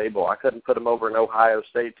ran the table. I couldn't put them over an Ohio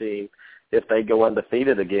State team if they go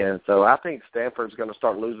undefeated again. So I think Stanford's going to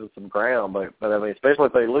start losing some ground. But I mean, especially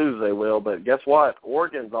if they lose, they will. But guess what?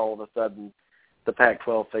 Oregon's all of a sudden the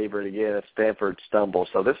Pac-12 favorite again if Stanford stumbles.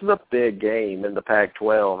 So this is a big game in the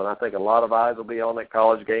Pac-12, and I think a lot of eyes will be on that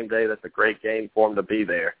College game day. That's a great game for them to be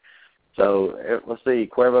there. So let's see.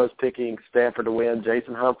 Cuervo's picking Stanford to win.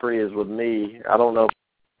 Jason Humphrey is with me. I don't know if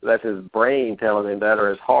that's his brain telling him that or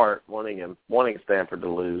his heart wanting Stanford to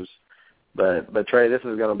lose. But Trey, this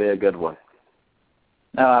is going to be a good one.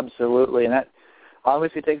 No, absolutely. And that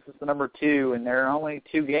obviously takes us to number 2, and there are only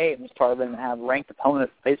 2 games, Tarvin, that have ranked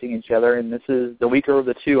opponents facing each other, and this is the weaker of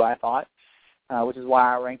the 2, I thought. which is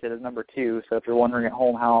why I ranked it as number 2. So if you're wondering at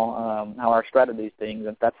home how I shredded these things,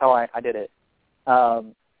 that's how I did it.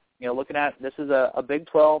 Looking at this is a Big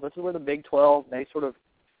 12. This is where the Big 12, they sort of,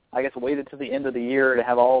 I guess, waited to the end of the year to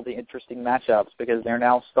have all the interesting matchups because they're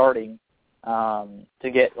now starting to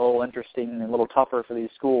get a little interesting and a little tougher for these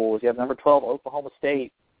schools. You have number 12, Oklahoma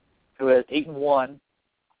State, who is 8-1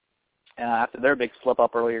 after their big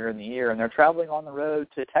slip-up earlier in the year, and they're traveling on the road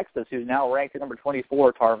to Texas, who's now ranked at number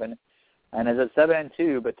 24, Tarvin, and is at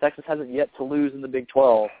 7-2, but Texas hasn't yet to lose in the Big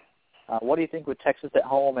 12. What do you think with Texas at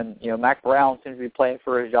home? And, Mac Brown seems to be playing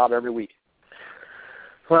for his job every week.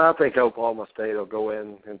 Well, I think Oklahoma State will go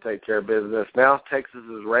in and take care of business. Now Texas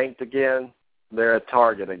is ranked again. They're a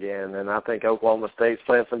target again, and I think Oklahoma State's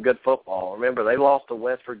playing some good football. Remember, they lost to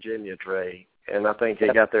West Virginia, Trey, and I think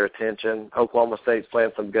it got their attention. Oklahoma State's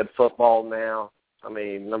playing some good football now. I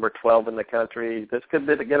mean, number 12 in the country. This could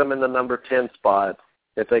be to get them in the number 10 spot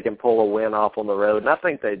if they can pull a win off on the road, and I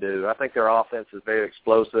think they do. I think their offense is very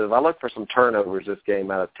explosive. I look for some turnovers this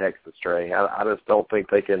game out of Texas, Trey. I just don't think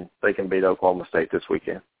they can beat Oklahoma State this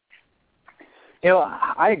weekend.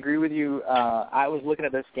 I agree with you. I was looking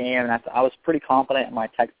at this game, and I was pretty confident in my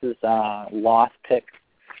Texas loss pick.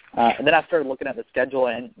 And then I started looking at the schedule,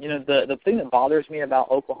 and, the thing that bothers me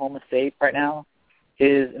about Oklahoma State right now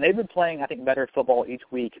is, and they've been playing, I think, better football each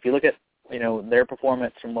week. If you look at, their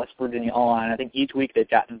performance from West Virginia on, I think each week they've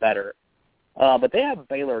gotten better. But they have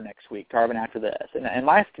Baylor next week, Tarvin, after this. And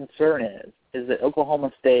my concern is that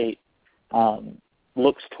Oklahoma State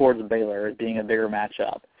looks towards Baylor as being a bigger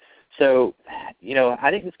matchup. So,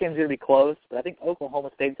 I think this game's going to be close, but I think Oklahoma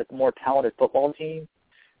State's a more talented football team.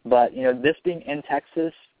 But, this being in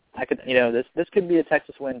Texas, this could be a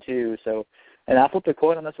Texas win too. So, and I flipped a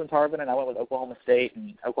coin on this one, Tarvin, and I went with Oklahoma State,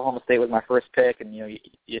 and Oklahoma State was my first pick. And,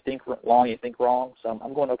 you think long, you think wrong. So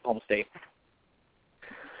I'm going Oklahoma State.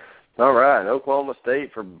 All right, Oklahoma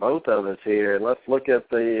State for both of us here. And let's look at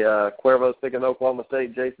the Cuervo's picking Oklahoma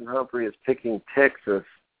State. Jason Humphrey is picking Texas.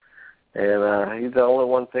 And he's the only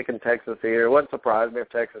one picking Texas here. It wouldn't surprise me if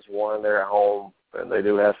Texas won. They're at home, and they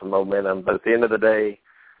do have some momentum. But at the end of the day,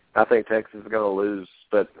 I think Texas is going to lose.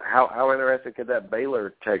 But how interesting could that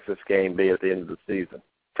Baylor-Texas game be at the end of the season?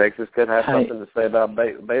 Texas could have something to say about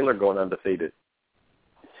Baylor going undefeated.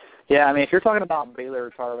 Yeah, I mean, if you're talking about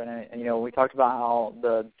Baylor, Tarvin, and we talked about how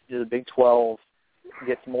the Big 12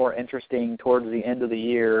 gets more interesting towards the end of the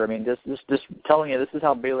year. I mean, just telling you, this is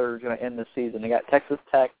how Baylor is going to end the season. They got Texas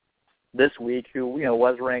Tech this week, who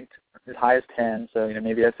was ranked as high as 10, so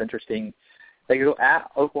maybe that's interesting. They go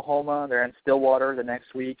at Oklahoma. They're in Stillwater the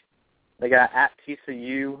next week. They got at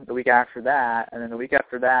TCU the week after that, and then the week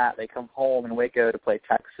after that they come home in Waco to play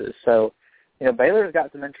Texas. So, Baylor's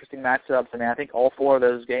got some interesting matchups. I mean, I think all 4 of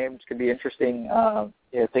those games could be interesting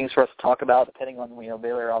things for us to talk about, depending on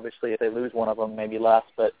Baylor. Obviously, if they lose one of them, maybe less.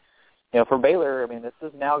 But for Baylor, I mean, this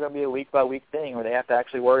is now going to be a week-by-week thing where they have to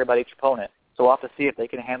actually worry about each opponent. So we'll have to see if they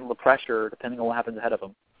can handle the pressure depending on what happens ahead of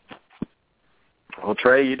them. Well,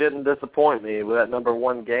 Trey, you didn't disappoint me with that number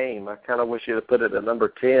 1 game. I kind of wish you'd have put it at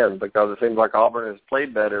number 10 because it seems like Auburn has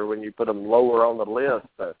played better when you put them lower on the list.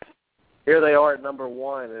 But here they are at number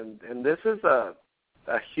 1, and this is a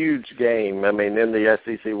huge game, I mean, in the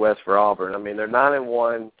SEC West for Auburn. I mean, they're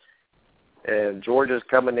 9-1. And Georgia's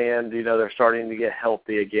coming in. They're starting to get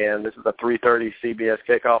healthy again. This is a 3:30 CBS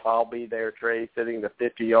kickoff. I'll be there, Trey, sitting the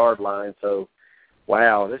 50-yard line. So,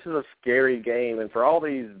 wow, this is a scary game. And for all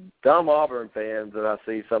these dumb Auburn fans that I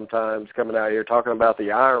see sometimes coming out here talking about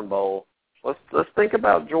the Iron Bowl, let's think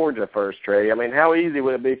about Georgia first, Trey. I mean, how easy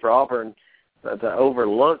would it be for Auburn to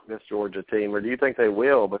overlook this Georgia team, or do you think they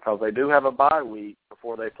will? Because they do have a bye week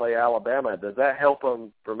before they play Alabama. Does that help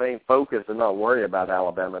them remain focused and not worry about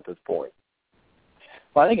Alabama at this point?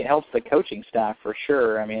 Well, I think it helps the coaching staff for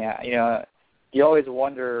sure. I mean, you always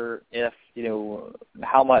wonder if,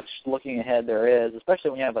 how much looking ahead there is,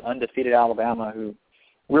 especially when you have an undefeated Alabama who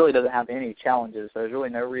really doesn't have any challenges. There's really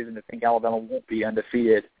no reason to think Alabama won't be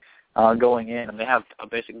undefeated going in. And they have a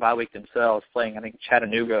basic bye week themselves, playing, I think,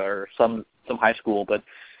 Chattanooga or some high school. But,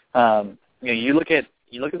 you look at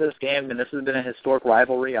this game, and this has been a historic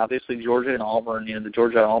rivalry. Obviously, Georgia and Auburn, the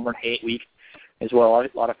Georgia-Auburn hate week is what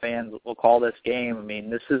a lot of fans will call this game. I mean,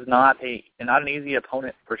 this is not an easy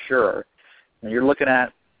opponent for sure. And you're looking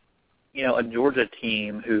at, a Georgia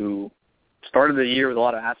team who started the year with a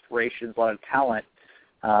lot of aspirations, a lot of talent.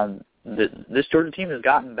 This Georgia team has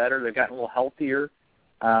gotten better. They've gotten a little healthier.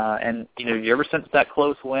 And, ever since that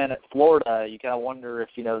close win at Florida, you kind of wonder if,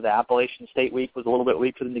 the Appalachian State week was a little bit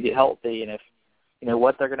weak for them to get healthy, and if,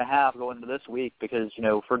 what they're going to have going into this week. Because,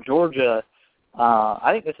 for Georgia,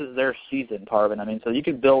 I think this is their season, Tarvin. I mean, so you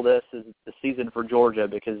could build this as the season for Georgia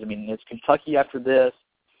because, I mean, it's Kentucky after this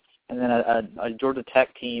and then a Georgia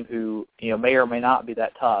Tech team who, may or may not be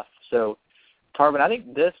that tough. So, Tarvin, I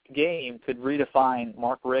think this game could redefine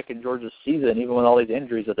Mark Richt and Georgia's season, even with all these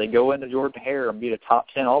injuries. If they go into Jordan-Hare and beat a top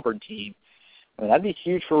 10 Auburn team, I mean, that'd be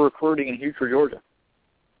huge for recruiting and huge for Georgia.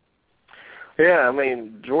 Yeah, I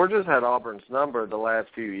mean, Georgia's had Auburn's number the last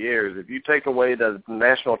few years. If you take away the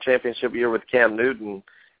national championship year with Cam Newton,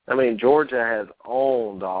 I mean, Georgia has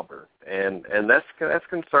owned Auburn, and that's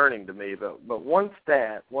concerning to me. But one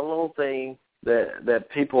stat, one little thing that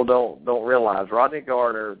people don't realize, Rodney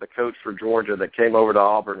Garner, the coach for Georgia that came over to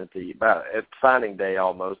Auburn at signing day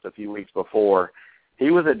almost a few weeks before,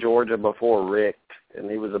 he was at Georgia before Richt,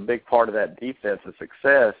 and he was a big part of that defensive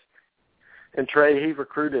success. And Trey, he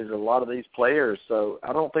recruited a lot of these players, so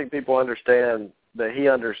I don't think people understand that he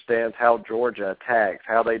understands how Georgia attacks,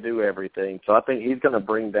 how they do everything. So I think he's going to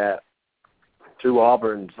bring that to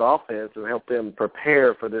Auburn's offense and help them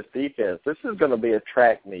prepare for this defense. This is going to be a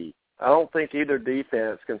track meet. I don't think either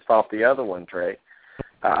defense can stop the other one, Trey.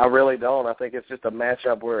 I really don't. I think it's just a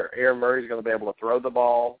matchup where Aaron Murray's going to be able to throw the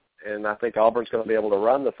ball, and I think Auburn's going to be able to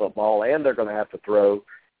run the football, and they're going to have to throw.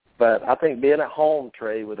 But I think being at home,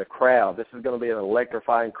 Trey, with a crowd, this is going to be an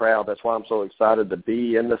electrifying crowd. That's why I'm so excited to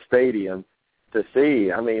be in the stadium to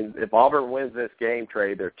see. I mean, if Auburn wins this game,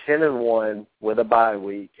 Trey, they're 10-1 with a bye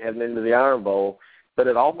week heading into the Iron Bowl, but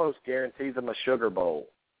it almost guarantees them a Sugar Bowl.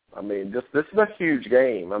 I mean, this is a huge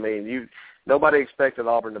game. I mean, nobody expected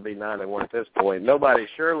Auburn to be 9-1 at this point. Nobody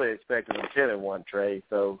surely expected them 10-1, Trey.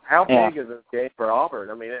 So how big is this game for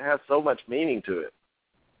Auburn? I mean, it has so much meaning to it.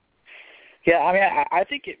 Yeah, I mean, I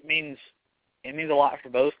think it means a lot for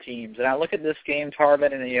both teams. And I look at this game,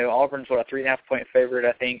 Tarvin, and Auburn's a 3.5-point favorite,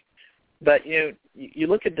 I think. But you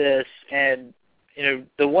look at this, and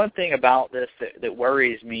the one thing about this that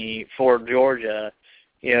worries me for Georgia.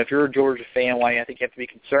 If you're a Georgia fan, why I think you have to be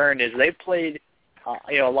concerned is they've played,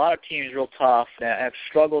 a lot of teams real tough and have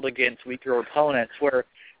struggled against weaker opponents where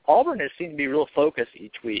Auburn has seemed to be real focused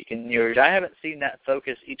each week. And, I haven't seen that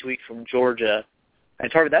focus each week from Georgia.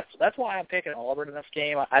 And, Tarvin, that's why I'm picking Auburn in this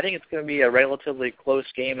game. I think it's going to be a relatively close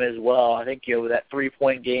game as well. I think, that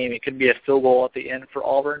 3-point game, it could be a field goal at the end for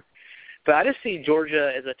Auburn. But I just see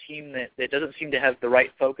Georgia as a team that doesn't seem to have the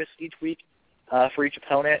right focus each week. For each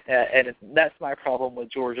opponent, and that's my problem with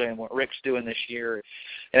Georgia and what Rick's doing this year.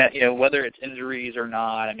 And whether it's injuries or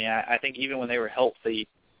not, I mean, I think even when they were healthy,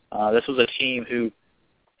 this was a team who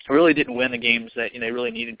really didn't win the games that they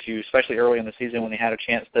really needed to, especially early in the season when they had a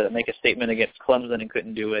chance to make a statement against Clemson and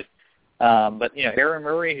couldn't do it. But Aaron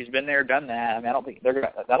Murray, who's been there, done that. I mean, I don't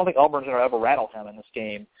think Auburn's going to ever rattle him in this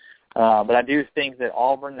game. But I do think that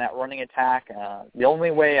Auburn, that running attack, the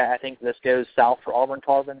only way I think this goes south for Auburn,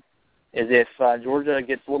 Tarvin, is if Georgia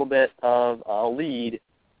gets a little bit of a lead,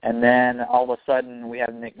 and then all of a sudden we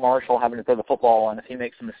have Nick Marshall having to throw the football, and if he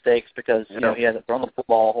makes some mistakes because he hasn't thrown the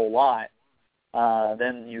football a whole lot,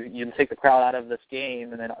 then you take the crowd out of this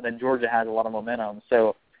game, and then Georgia has a lot of momentum.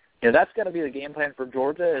 So that's got to be the game plan for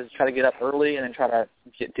Georgia, is try to get up early and then try to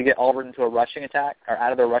get Auburn into a rushing attack or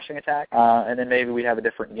out of their rushing attack, and then maybe we have a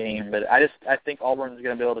different game. But I think Auburn's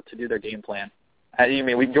going to be able to do their game plan.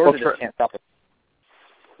 Georgia just can't stop it.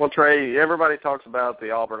 Well, Trey, everybody talks about the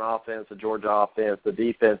Auburn offense, the Georgia offense, the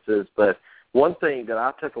defenses, but one thing that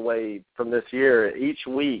I took away from this year, each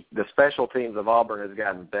week, the special teams of Auburn has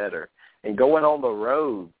gotten better. And going on the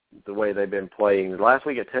road the way they've been playing, last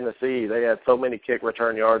week at Tennessee, they had so many kick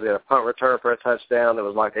return yards. They had a punt return for a touchdown that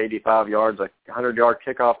was like 85 yards, a 100-yard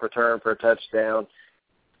kickoff return for a touchdown.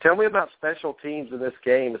 Tell me about special teams in this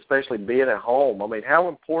game, especially being at home. I mean, how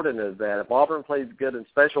important is that? If Auburn plays good in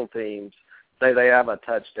special teams, say they have a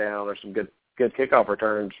touchdown or some good kickoff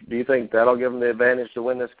returns, do you think that'll give them the advantage to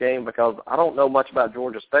win this game? Because I don't know much about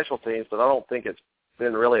Georgia special teams, but I don't think it's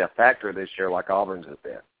been really a factor this year like Auburn's has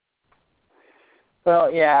been.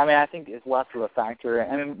 Well, yeah, I mean, I think it's less of a factor.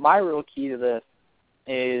 I mean, my real key to this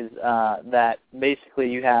is that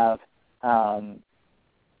basically you have a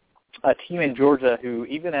team in Georgia who,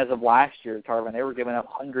 even as of last year, Tarvin, they were giving up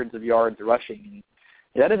hundreds of yards rushing.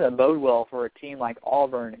 That doesn't bode well for a team like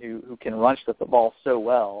Auburn who can rush the football so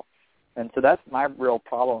well. And so that's my real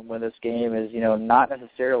problem with this game is, not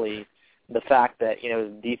necessarily the fact that,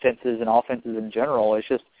 defenses and offenses in general. It's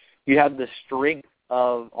just you have the strength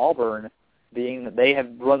of Auburn being that they have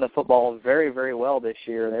run the football very, very well this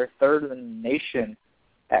year. They're third in the nation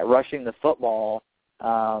at rushing the football.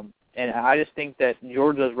 And I just think that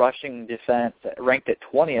Georgia's rushing defense, ranked at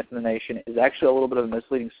 20th in the nation, is actually a little bit of a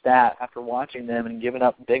misleading stat after watching them and giving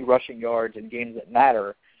up big rushing yards in games that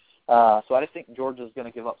matter. So I just think Georgia's going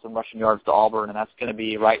to give up some rushing yards to Auburn, and that's going to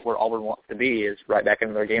be right where Auburn wants to be, is right back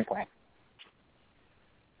into their game plan.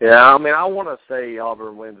 Yeah, I mean, I want to say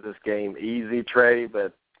Auburn wins this game easy, Trey,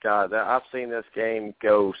 but, God, I've seen this game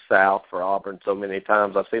go south for Auburn so many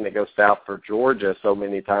times. I've seen it go south for Georgia so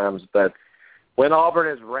many times. But when Auburn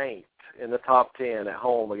is ranked in the top 10 at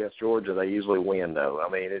home against Georgia, they usually win, though. I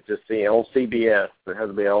mean, it's just on CBS. There has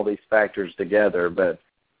to be all these factors together. But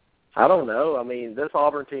I don't know. I mean, this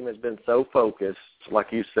Auburn team has been so focused, like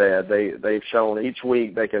you said. They've shown each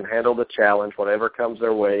week they can handle the challenge, whatever comes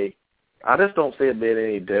their way. I just don't see it being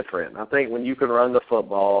any different. I think when you can run the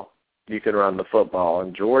football, you can run the football.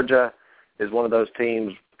 And Georgia is one of those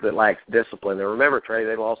teams that lacks discipline. And remember, Trey,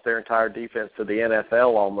 they lost their entire defense to the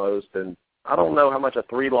NFL almost. And I don't know how much a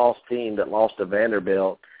 3-loss team that lost to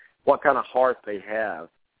Vanderbilt, what kind of heart they have.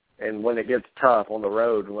 And when it gets tough on the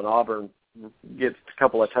road, when Auburn gets a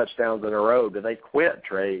couple of touchdowns in a row, do they quit,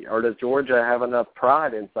 Trey? Or does Georgia have enough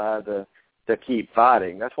pride inside to keep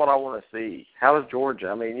fighting? That's what I want to see. How is Georgia?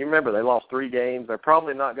 I mean, you remember they lost 3 games. They're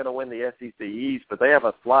probably not going to win the SEC East, but they have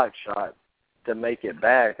a slight shot to make it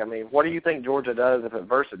back. I mean, what do you think Georgia does if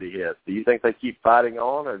adversity hits? Do you think they keep fighting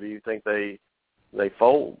on, or do you think they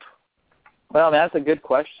fold? Well, I mean, that's a good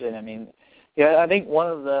question. I mean, yeah, I think one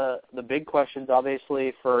of the big questions,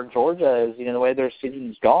 obviously, for Georgia is, the way their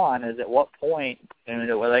season's gone is at what point, are they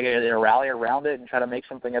going to rally around it and try to make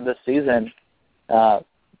something of this season?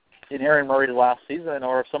 In Aaron Murray's last season,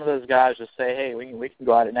 or if some of those guys just say, "Hey, we can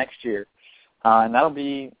go at it next year," and that'll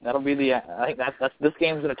be I think that's this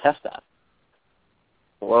game's going to test that.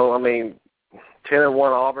 Well, I mean,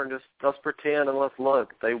 10-1 Auburn. Let's pretend and let's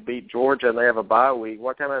look. They beat Georgia and they have a bye week.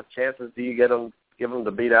 What kind of chances do you give them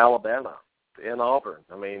to beat Alabama in Auburn?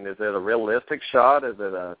 I mean, is it a realistic shot? Is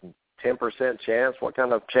it a 10% chance? What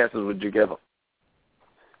kind of chances would you give them?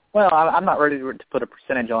 Well, I'm not ready to put a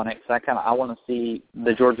percentage on it because I want to see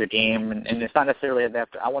the Georgia game, and it's not necessarily that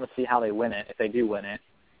I want to see how they win it if they do win it,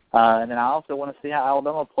 and then I also want to see how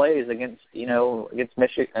Alabama plays against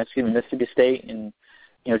Mississippi State and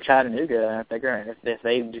Chattanooga. If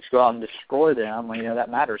they just go out and destroy them,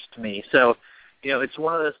 that matters to me. So, it's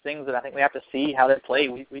one of those things that I think we have to see how they play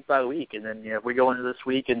week by week, and then if we go into this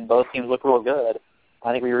week and both teams look real good,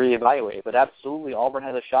 I think we reevaluate. But absolutely, Auburn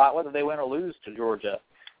has a shot whether they win or lose to Georgia.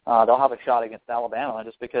 They'll have a shot against Alabama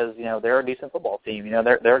just because, they're a decent football team.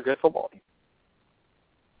 They're a good football team.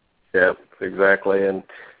 Yeah, exactly. And,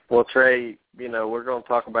 well, Trey, we're going to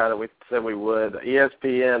talk about it. We said we would.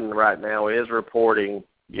 ESPN right now is reporting,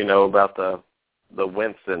 about the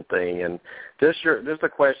Winston thing. And just a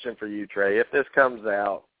question for you, Trey. If this comes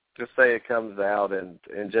out, just say it comes out and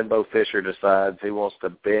Jimbo Fisher decides he wants to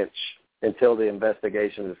bench until the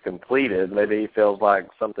investigation is completed, maybe he feels like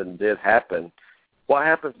something did happen. What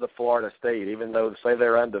happens to Florida State, even though, say,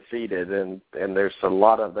 they're undefeated and there's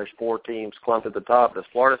 4 teams clumped at the top? Does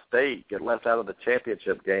Florida State get left out of the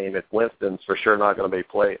championship game if Winston's for sure not going to be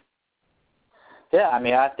played? Yeah, I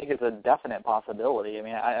mean, I think it's a definite possibility. I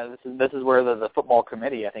mean, this is where the football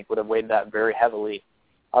committee, I think, would have weighed that very heavily.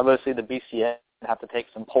 Obviously, the BCS would have to take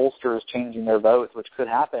some pollsters changing their votes, which could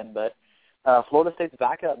happen. But Florida State's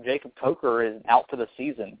backup, Jacob Coker, is out for the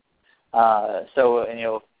season.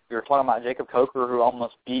 You're talking about Jacob Coker, who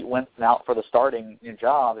almost beat Winston out for the starting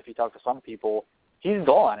job. If you talk to some people, he's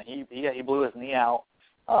gone. He blew his knee out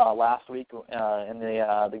last week in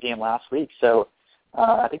the game last week. So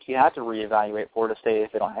I think you have to reevaluate Florida State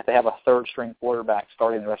if they have a third-string quarterback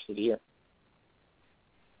starting the rest of the year.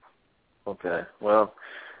 Okay. Well,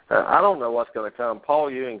 I don't know what's going to come.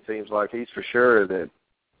 Paul Ewing seems like he's for sure that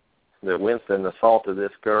Winston assaulted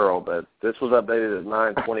this girl, but this was updated at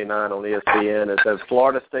 9:29 on ESPN. It says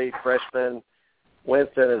Florida State freshman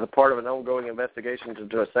Winston is a part of an ongoing investigation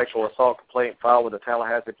into a sexual assault complaint filed with the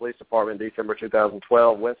Tallahassee Police Department in December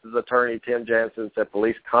 2012. Winston's attorney, Tim Jansen, said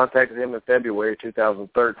police contacted him in February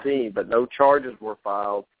 2013, but no charges were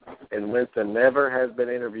filed, and Winston never has been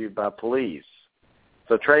interviewed by police.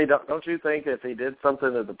 So, Trey, don't you think if he did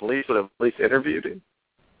something that the police would have at least interviewed him?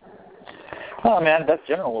 Well, I mean, that's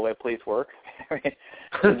generally the way police work.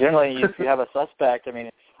 Generally, if you have a suspect,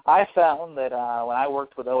 I found that when I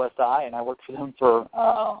worked with OSI, and I worked for them for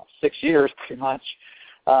 6 years pretty much,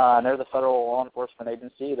 and they're the federal law enforcement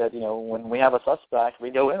agency, that, when we have a suspect, we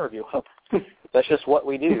go interview them. That's just what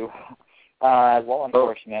we do as law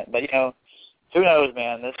enforcement. But, who knows,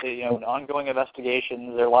 man? This is, ongoing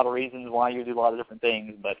investigations. There are a lot of reasons why you do a lot of different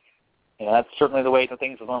things, but, that's certainly the way that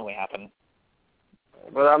things would normally happen.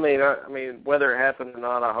 But, I mean, whether it happened or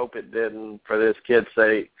not, I hope it didn't for this kid's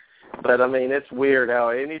sake. But, it's weird how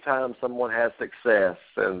anytime someone has success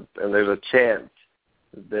and there's a chance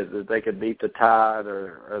that they could beat the Tide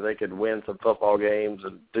or they could win some football games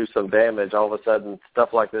and do some damage, all of a sudden stuff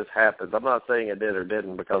like this happens. I'm not saying it did or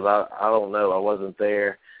didn't because I don't know. I wasn't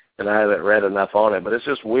there and I haven't read enough on it. But it's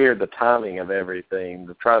just weird, the timing of everything,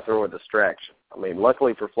 to try to throw a distraction. I mean,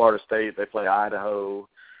 luckily for Florida State, they play Idaho,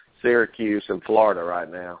 Syracuse, and Florida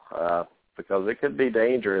right now because it could be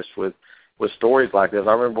dangerous with stories like this.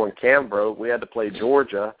 I remember when Cam broke, we had to play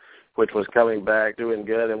Georgia, which was coming back, doing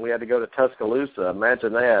good, and we had to go to Tuscaloosa.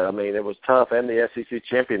 Imagine that. I mean, it was tough, and the SEC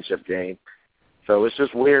championship game. So it's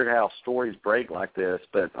just weird how stories break like this.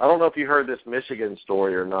 But I don't know if you heard this Michigan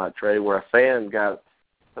story or not, Trey, where a fan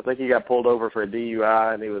I think he got pulled over for a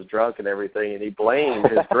DUI, and he was drunk and everything, and he blamed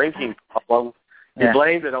his drinking problem. He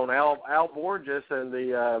blamed it on Al Borges and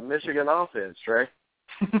the Michigan offense, Trey.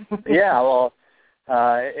 Yeah, well,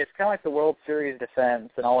 it's kind of like the World Series defense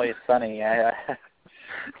and Always Sunny. Yeah,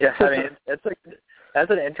 I mean,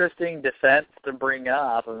 that's an interesting defense to bring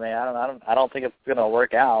up. I mean, I don't think it's going to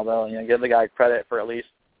work out. Though, give the guy credit for at least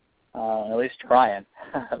trying.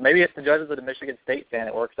 Maybe it's the judges of the Michigan State fan.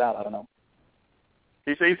 It works out. I don't know.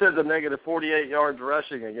 He said the negative 48 yards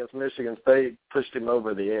rushing against Michigan State pushed him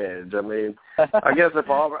over the edge. I mean, I guess if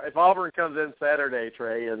Auburn comes in Saturday,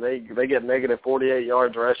 Trey, and they get negative 48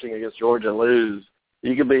 yards rushing against Georgia and lose,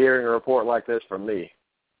 you could be hearing a report like this from me.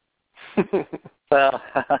 Well,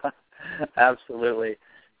 absolutely.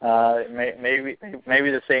 Maybe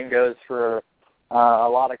the same goes for a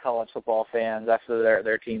lot of college football fans after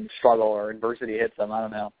their teams struggle or adversity hits them. I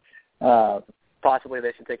don't know. Possibly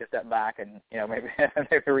they should take a step back and maybe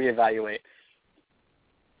reevaluate.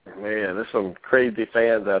 Man, there's some crazy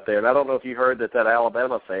fans out there, and I don't know if you heard that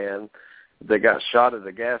Alabama fan that got shot at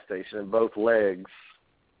the gas station in both legs.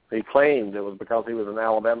 He claimed it was because he was an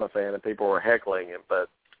Alabama fan and people were heckling him, but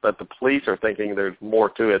the police are thinking there's more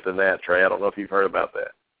to it than that, Trey. I don't know if you've heard about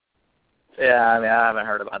that. Yeah, I mean, I haven't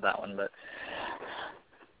heard about that one, but.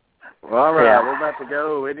 Well, all right, we're about to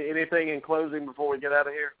go. Anything in closing before we get out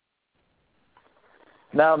of here?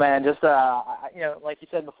 No, man, just, like you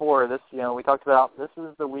said before, this, we talked about this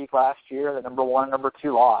is the week last year that number 1 and number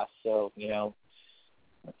 2 lost. So,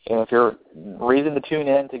 if you're reason to tune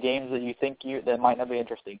in to games that you think that might not be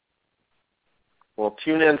interesting. Well,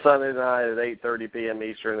 tune in Sunday night at 8:30 p.m.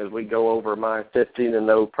 Eastern as we go over my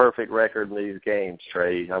 15-0 perfect record in these games,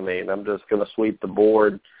 Trey. I mean, I'm just going to sweep the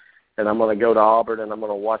board, and I'm going to go to Auburn, and I'm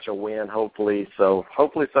going to watch a win, hopefully. So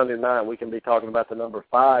hopefully Sunday night we can be talking about the number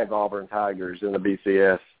 5 Auburn Tigers in the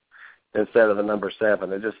BCS instead of the number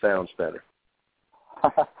 7. It just sounds better.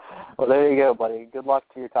 Well, there you go, buddy. Good luck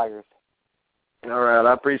to your Tigers. All right,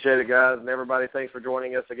 I appreciate it, guys. And everybody, thanks for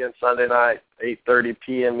joining us again Sunday night, 8:30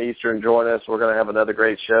 p.m. Eastern. Join us. We're going to have another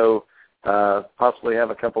great show, possibly have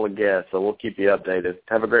a couple of guests, so we'll keep you updated.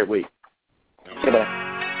 Have a great week. Good day.